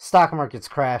 stock market's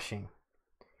crashing.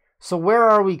 So where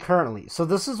are we currently? So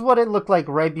this is what it looked like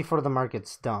right before the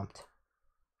market's dumped.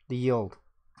 The yield.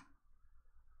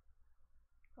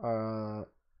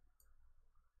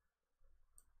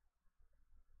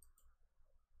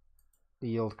 the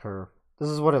yield curve. This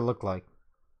is what it looked like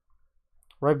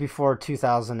right before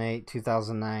 2008,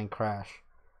 2009 crash.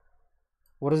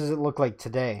 What does it look like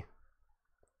today?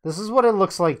 This is what it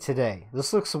looks like today.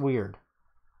 This looks weird.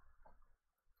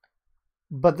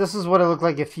 But this is what it looked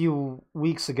like a few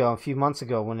weeks ago, a few months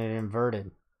ago when it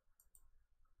inverted.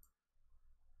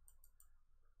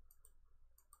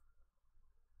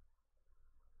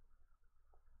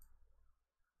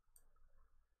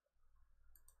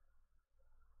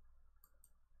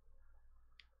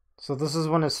 So this is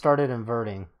when it started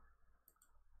inverting.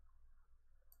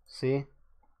 See?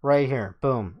 Right here.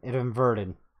 Boom. It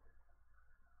inverted.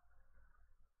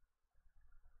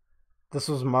 This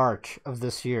was March of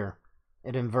this year.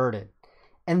 It inverted.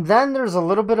 And then there's a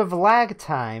little bit of lag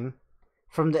time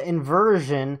from the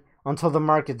inversion until the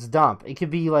markets dump. It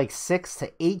could be like 6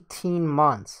 to 18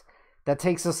 months. That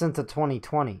takes us into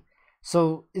 2020.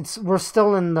 So we're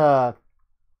still in the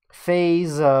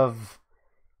phase of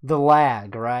the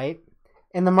lag, right?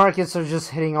 And the markets are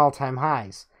just hitting all-time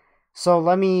highs. So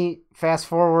let me fast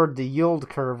forward the yield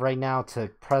curve right now to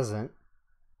present.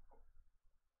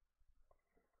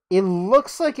 It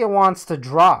looks like it wants to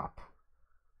drop.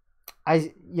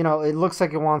 It looks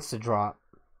like it wants to drop.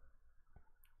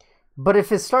 But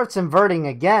if it starts inverting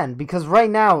again, because right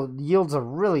now yields are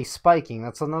really spiking.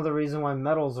 That's another reason why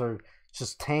metals are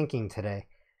just tanking today.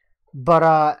 But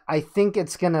I think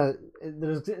it's gonna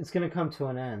come to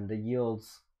an end. The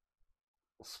yields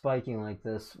spiking like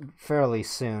this fairly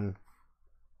soon.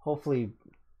 Hopefully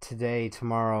today,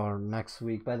 tomorrow, or next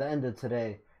week. By the end of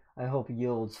today, I hope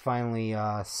yields finally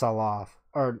sell off,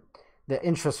 or the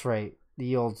interest rate, the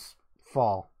yields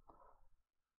fall,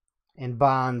 and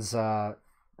bonds go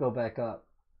back up.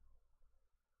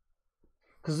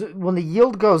 Because when the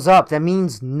yield goes up, that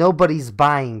means nobody's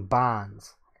buying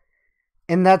bonds,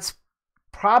 and that's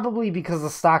probably because the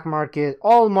stock market,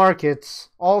 all markets,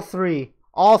 all three,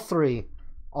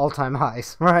 all-time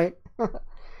highs, right?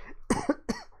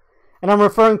 And I'm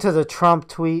referring to the Trump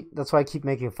tweet. That's why I keep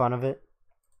making fun of it.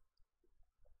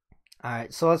 All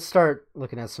right, so let's start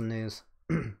looking at some news.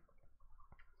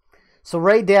 So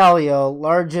Ray Dalio,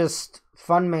 largest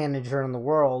fund manager in the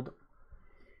world,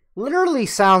 literally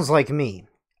sounds like me.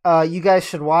 You guys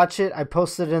should watch it. I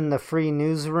posted in the free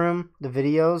newsroom, the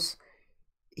videos.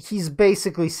 He's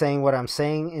basically saying what I'm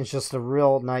saying in just a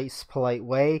real nice, polite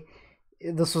way.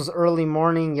 This was early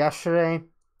morning yesterday.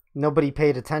 Nobody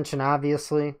paid attention,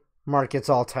 obviously. Markets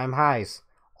all-time highs.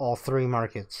 All three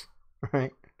markets,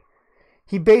 right?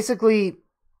 He basically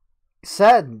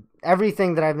said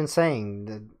everything that I've been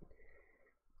saying.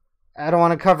 I don't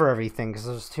want to cover everything because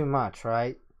there's too much,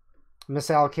 right?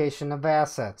 Misallocation of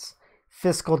assets,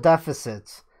 fiscal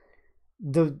deficits.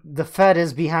 The Fed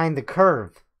is behind the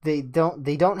curve. They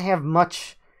don't have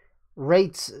much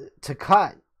rates to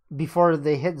cut before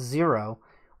they hit zero.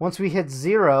 Once we hit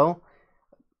zero,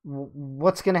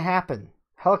 what's going to happen?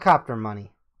 Helicopter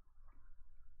money.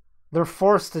 They're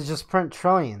forced to just print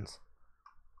trillions.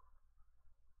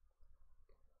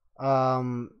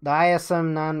 The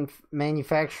ISM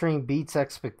non-manufacturing beats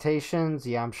expectations.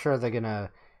 Yeah, I'm sure they're going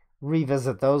to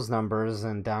revisit those numbers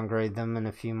and downgrade them in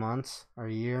a few months or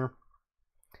a year.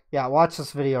 Yeah, watch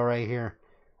this video right here.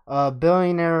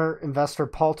 Billionaire investor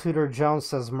Paul Tudor Jones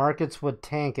says markets would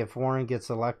tank if Warren gets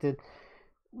elected,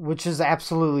 which is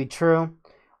absolutely true.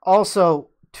 Also,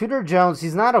 Tudor Jones,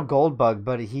 he's not a gold bug,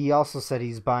 but he also said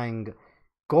he's buying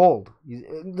gold.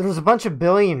 There's a bunch of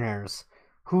billionaires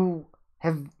who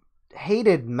have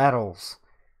hated metals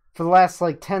for the last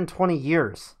like 10, 20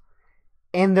 years.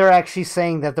 And they're actually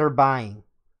saying that they're buying.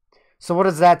 So what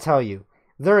does that tell you?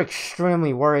 They're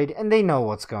extremely worried, and they know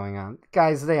what's going on.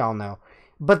 Guys, they all know.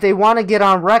 But they want to get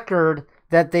on record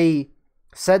that they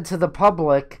said to the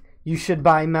public, you should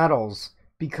buy metals,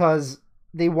 because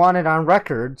they want it on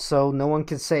record so no one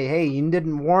can say, hey, you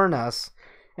didn't warn us.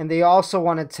 And they also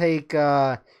want to take,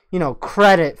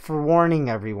 credit for warning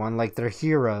everyone, like they're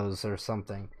heroes or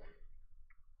something.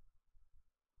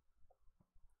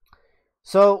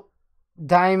 So,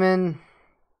 Diamond,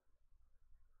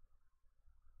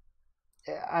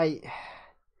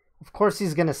 of course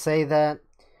he's going to say that.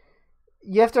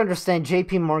 You have to understand,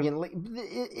 JP Morgan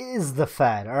is the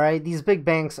Fed, all right? These big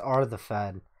banks are the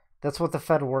Fed. That's what the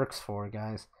Fed works for,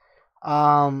 guys.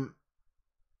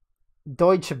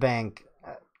 Deutsche Bank,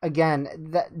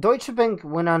 again, Deutsche Bank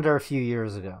went under a few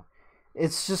years ago.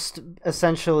 It's just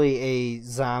essentially a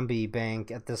zombie bank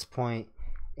at this point.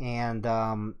 And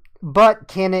but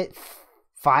can it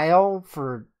file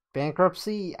for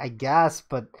bankruptcy? I guess,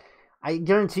 but I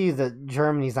guarantee you that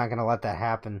Germany's not going to let that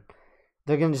happen.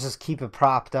 They're going to just keep it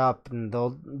propped up, and they'll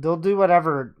do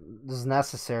whatever is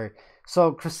necessary.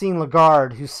 So Christine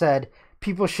Lagarde, who said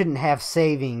people shouldn't have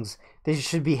savings, they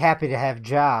should be happy to have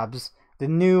jobs. The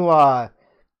new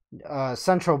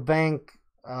central bank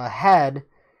head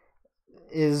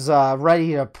is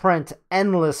ready to print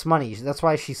endless money. That's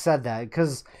why she said that.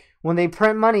 Because when they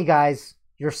print money, guys,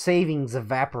 your savings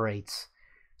evaporates.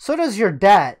 So does your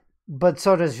debt, but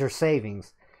so does your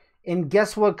savings. And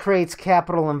guess what creates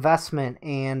capital investment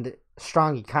and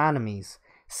strong economies?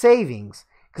 Savings.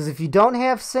 Because if you don't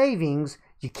have savings,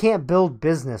 you can't build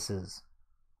businesses.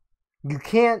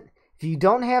 If you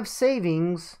don't have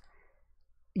savings,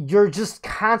 you're just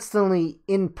constantly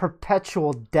in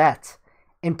perpetual debt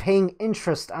and paying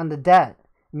interest on the debt.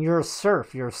 And you're a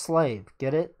serf, you're a slave.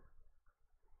 Get it?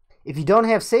 If you don't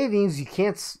have savings, you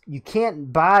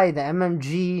can't buy the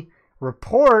MMG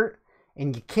report,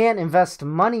 and you can't invest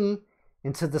money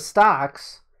into the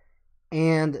stocks,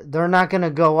 and they're not going to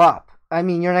go up. I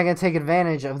mean, you're not going to take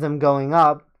advantage of them going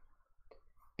up,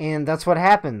 and that's what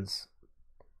happens.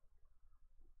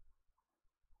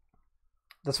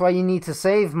 That's why you need to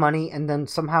save money and then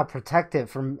somehow protect it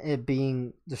from it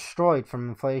being destroyed from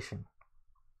inflation.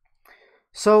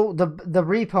 So the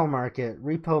repo market,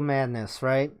 repo madness,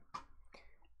 right?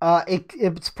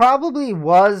 It probably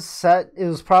was set. It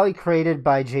was probably created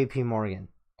by J.P. Morgan,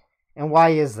 and why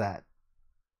is that?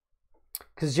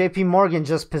 Because J.P. Morgan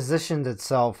just positioned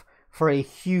itself for a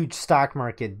huge stock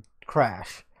market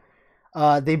crash.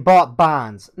 They bought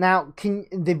bonds. Now,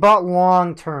 they bought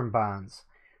long-term bonds.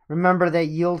 Remember that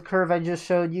yield curve I just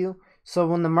showed you? So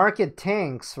when the market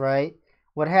tanks, right,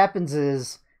 what happens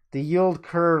is the yield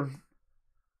curve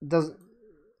does.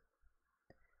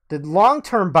 The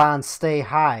long-term bonds stay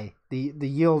high. The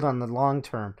yield on the long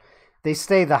term, they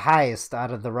stay the highest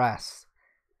out of the rest.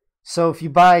 So if you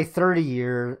buy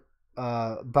 30-year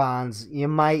bonds, you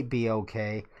might be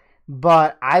okay,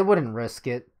 but I wouldn't risk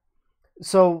it.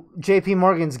 So JP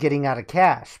Morgan's getting out of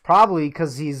cash, probably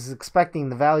because he's expecting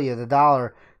the value of the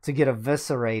dollar to get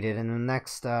eviscerated in the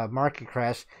next market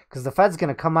crash, because the Fed's going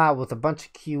to come out with a bunch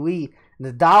of QE, and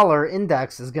the dollar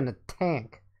index is going to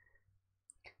tank.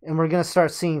 And we're going to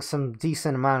start seeing some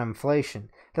decent amount of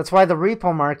inflation. That's why the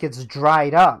repo market's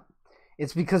dried up.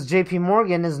 It's because JP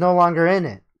Morgan is no longer in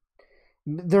it.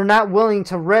 They're not willing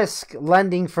to risk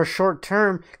lending for short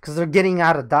term because they're getting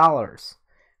out of dollars.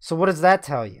 So what does that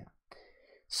tell you?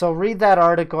 So read that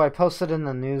article. I posted in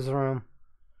the newsroom.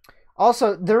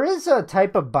 Also, there is a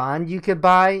type of bond you could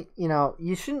buy. You know,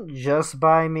 you shouldn't just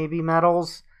buy maybe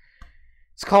metals.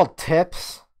 It's called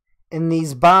TIPS. And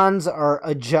these bonds are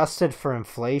adjusted for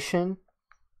inflation.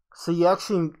 So you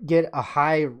actually get a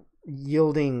high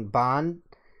yielding bond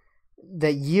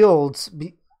that yields.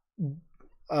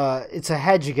 It's a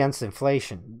hedge against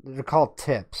inflation. They're called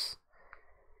TIPS.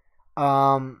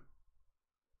 But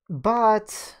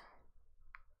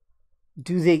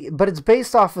it's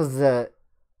based off of the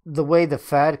way the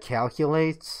Fed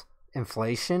calculates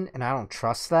inflation, and I don't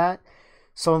trust that.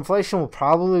 So inflation will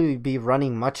probably be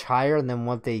running much higher than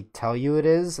what they tell you it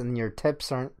is, and your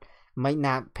TIPS might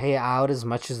not pay out as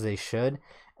much as they should.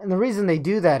 And the reason they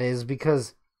do that is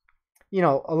because, you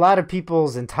know, a lot of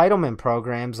people's entitlement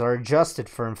programs are adjusted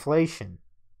for inflation.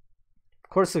 Of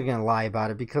course they're going to lie about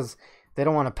it because they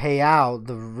don't want to pay out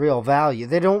the real value.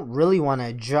 They don't really want to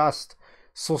adjust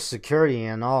Social Security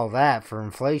and all that for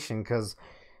inflation because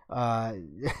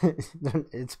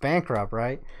it's bankrupt,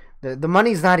 right? The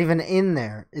money's not even in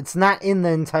there. It's not in the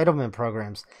entitlement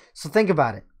programs. So think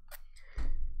about it.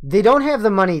 They don't have the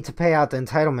money to pay out the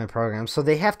entitlement program, so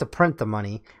they have to print the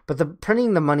money. But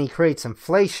printing the money creates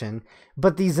inflation.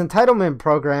 But these entitlement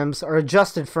programs are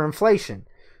adjusted for inflation.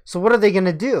 So what are they going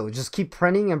to do? Just keep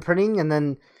printing and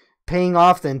then paying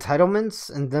off the entitlements?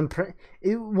 And then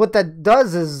what that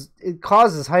does is it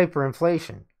causes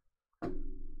hyperinflation.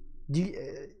 Do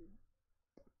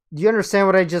you understand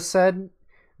what I just said?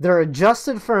 They're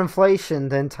adjusted for inflation,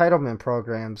 the entitlement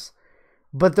programs,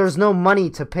 but there's no money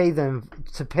to pay them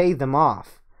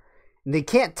off. And they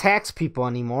can't tax people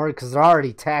anymore because they're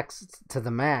already taxed to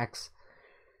the max.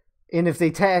 And if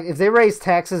they raise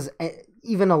taxes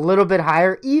even a little bit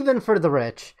higher, even for the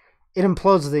rich, it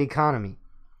implodes the economy.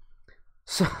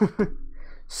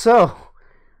 So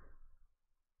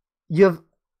you have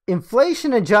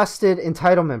inflation adjusted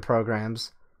entitlement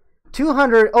programs.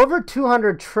 Over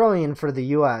 200 trillion for the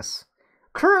US.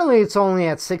 Currently it's only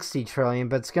at 60 trillion,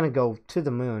 but it's going to go to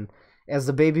the moon as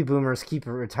the baby boomers keep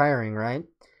retiring, right?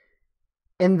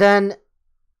 And then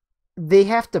they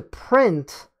have to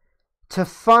print to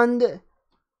fund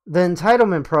the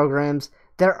entitlement programs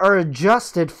that are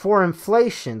adjusted for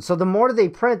inflation. So the more they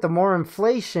print, the more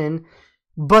inflation,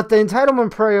 but the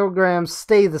entitlement programs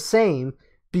stay the same.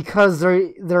 because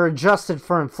they're adjusted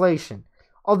for inflation.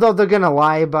 Although they're gonna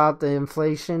lie about the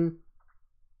inflation.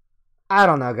 I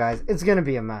don't know, guys. It's gonna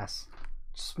be a mess.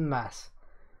 Just a mess.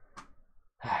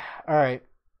 All right.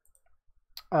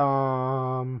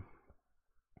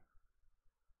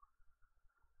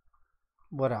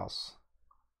 What else?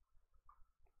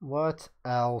 What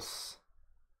else?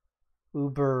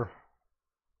 Uber's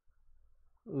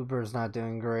not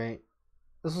doing great.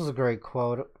 This was a great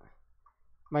quote.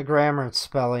 My grammar and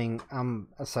spelling, I'm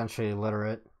essentially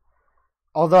illiterate.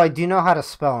 Although I do know how to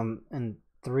spell in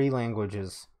 3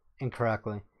 languages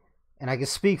incorrectly. And I can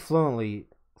speak fluently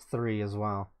 3 as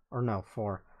well. Or no,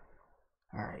 4.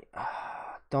 Alright.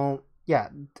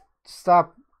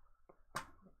 Stop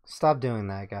doing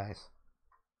that, guys.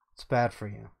 It's bad for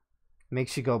you. It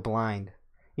makes you go blind.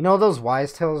 You know those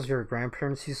wise tales your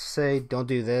grandparents used to say? Don't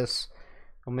do this.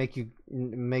 It'll make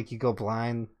you go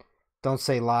blind. Don't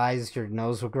say lies. Your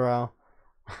nose will grow.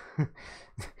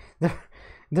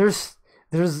 There's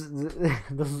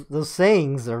those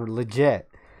sayings are legit.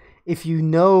 If you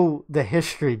know the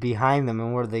history behind them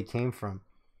and where they came from.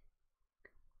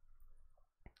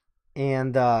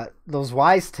 And those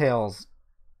wise tales.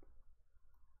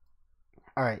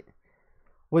 All right.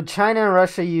 Would China and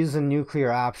Russia use a nuclear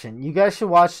option? You guys should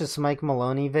watch this Mike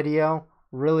Maloney video.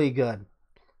 Really good.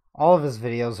 All of his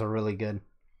videos are really good.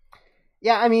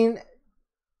 Yeah, I mean,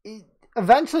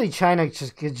 eventually China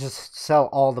could just sell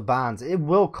all the bonds. It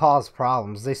will cause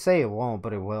problems. They say it won't,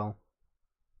 but it will.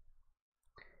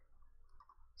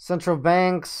 Central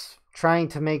banks trying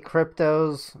to make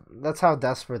cryptos. That's how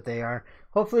desperate they are.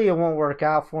 Hopefully it won't work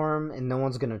out for them and no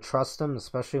one's going to trust them,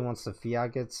 especially once the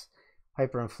fiat gets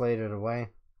hyperinflated away.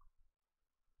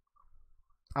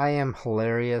 I am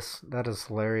hilarious. That is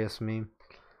hilarious meme.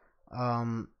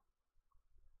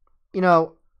 You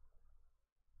know,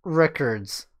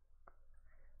 Rickards.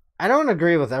 I don't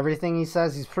agree with everything he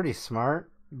says. He's pretty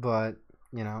smart, but,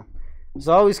 you know, there's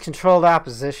always controlled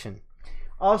opposition.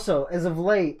 Also, as of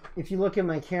late, if you look at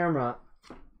my camera,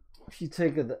 if you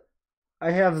take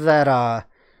I have that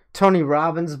Tony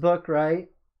Robbins book, right?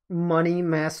 Money,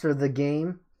 Master the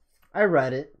Game. I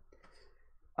read it.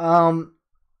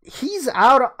 He's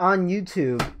out on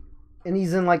YouTube, and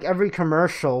he's in like every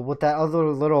commercial with that other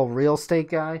little real estate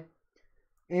guy.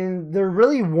 And they're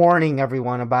really warning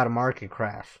everyone about a market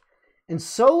crash. And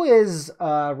so is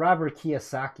Robert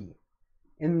Kiyosaki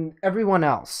and everyone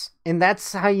else. And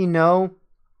that's how you know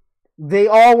they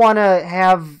all want to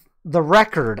have the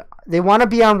record. They want to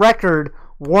be on record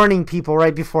warning people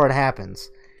right before it happens.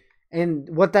 And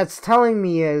what that's telling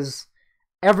me is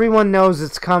everyone knows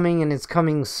it's coming and it's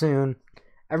coming soon.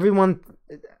 Everyone,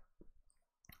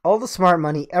 all the smart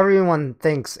money, everyone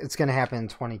thinks it's going to happen in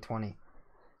 2020.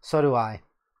 So do I.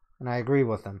 And I agree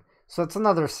with them. So it's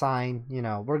another sign, you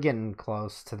know, we're getting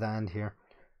close to the end here.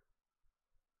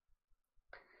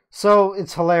 So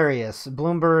it's hilarious.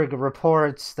 Bloomberg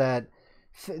reports that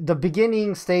the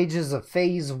beginning stages of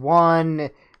phase 1,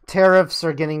 tariffs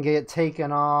are going to get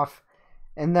taken off.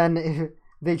 And then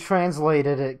they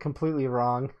translated it completely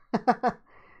wrong.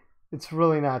 It's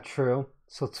really not true.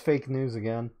 So it's fake news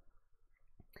again.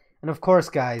 And of course,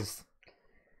 guys,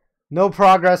 no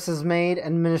progress is made.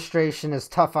 Administration is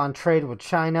tough on trade with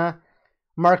China.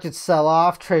 Markets sell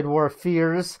off. Trade war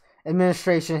fears.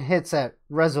 Administration hits at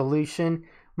resolution.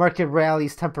 Market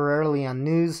rallies temporarily on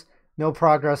news. No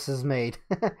progress is made.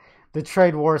 The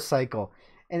trade war cycle.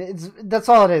 And that's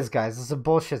all it is, guys. It's a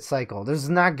bullshit cycle. There's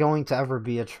not going to ever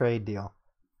be a trade deal.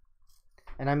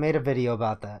 And I made a video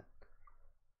about that.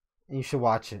 And you should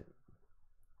watch it.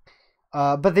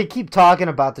 But they keep talking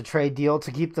about the trade deal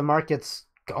to keep the markets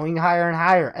going higher and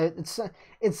higher.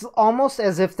 It's almost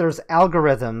as if there's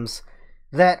algorithms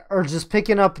that are just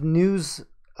picking up news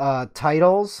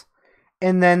titles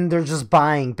and then they're just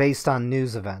buying based on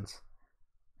news events.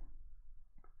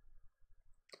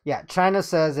 Yeah, China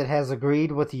says it has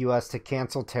agreed with the U.S. to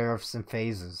cancel tariffs in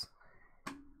phases.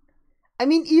 I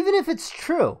mean, even if it's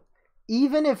true,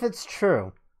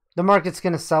 the market's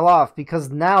going to sell off because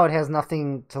now it has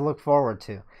nothing to look forward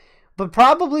to. But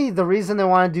probably the reason they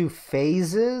want to do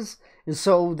phases is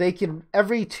so they can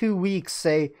every 2 weeks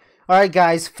say, all right,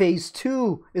 guys, phase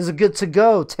 2 is a good to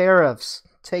go. Tariffs,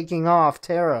 taking off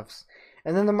tariffs.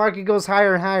 And then the market goes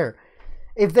higher and higher.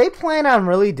 If they plan on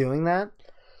really doing that,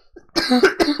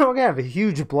 we're going to have a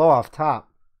huge blow off top.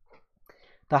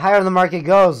 The higher the market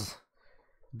goes,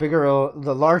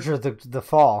 the larger the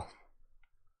fall.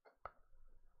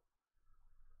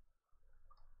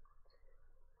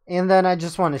 And then I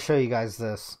just want to show you guys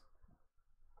this.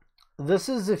 This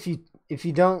is if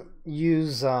you don't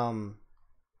use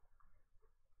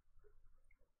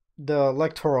the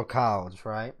Electoral College,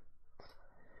 right?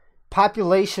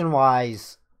 Population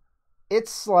wise,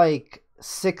 it's like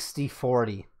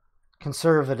 60-40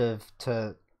 conservative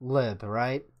to lib,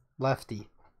 right? Lefty.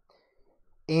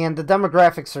 And the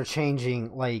demographics are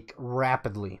changing like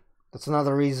rapidly. That's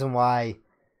another reason why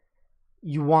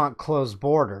you want closed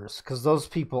borders, because those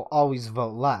people always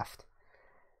vote left.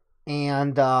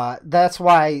 And that's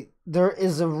why there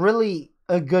is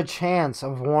a good chance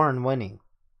of Warren winning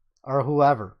or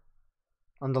whoever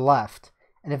on the left.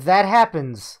 And if that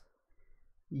happens,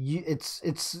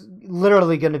 it's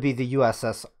literally going to be the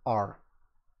USSR,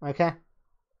 okay?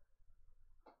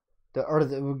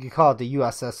 We call it the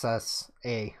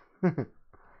USSSA.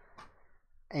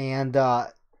 And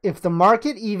if the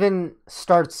market even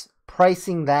starts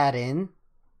pricing that in,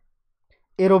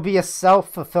 it'll be a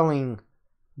self-fulfilling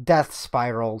death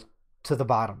spiral to the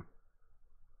bottom.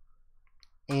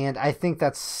 And I think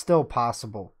that's still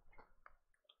possible.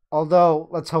 Although,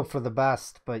 let's hope for the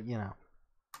best, but you know.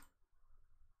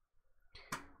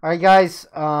 Alright guys,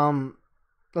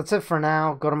 that's it for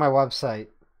now. Go to my website.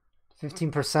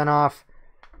 15% off.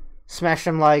 Smash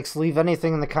them likes. Leave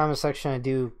anything in the comment section. I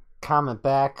do comment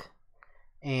back.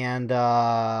 And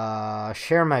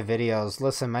share my videos.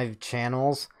 Listen, my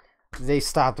channels, they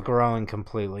stopped growing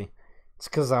completely. It's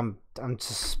because I'm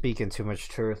just speaking too much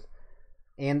truth.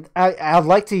 And I'd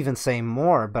like to even say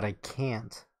more, but I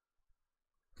can't.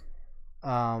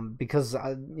 Because,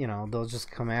 you know, they'll just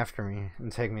come after me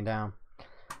and take me down.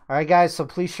 Alright guys, so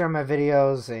please share my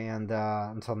videos, and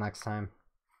until next time.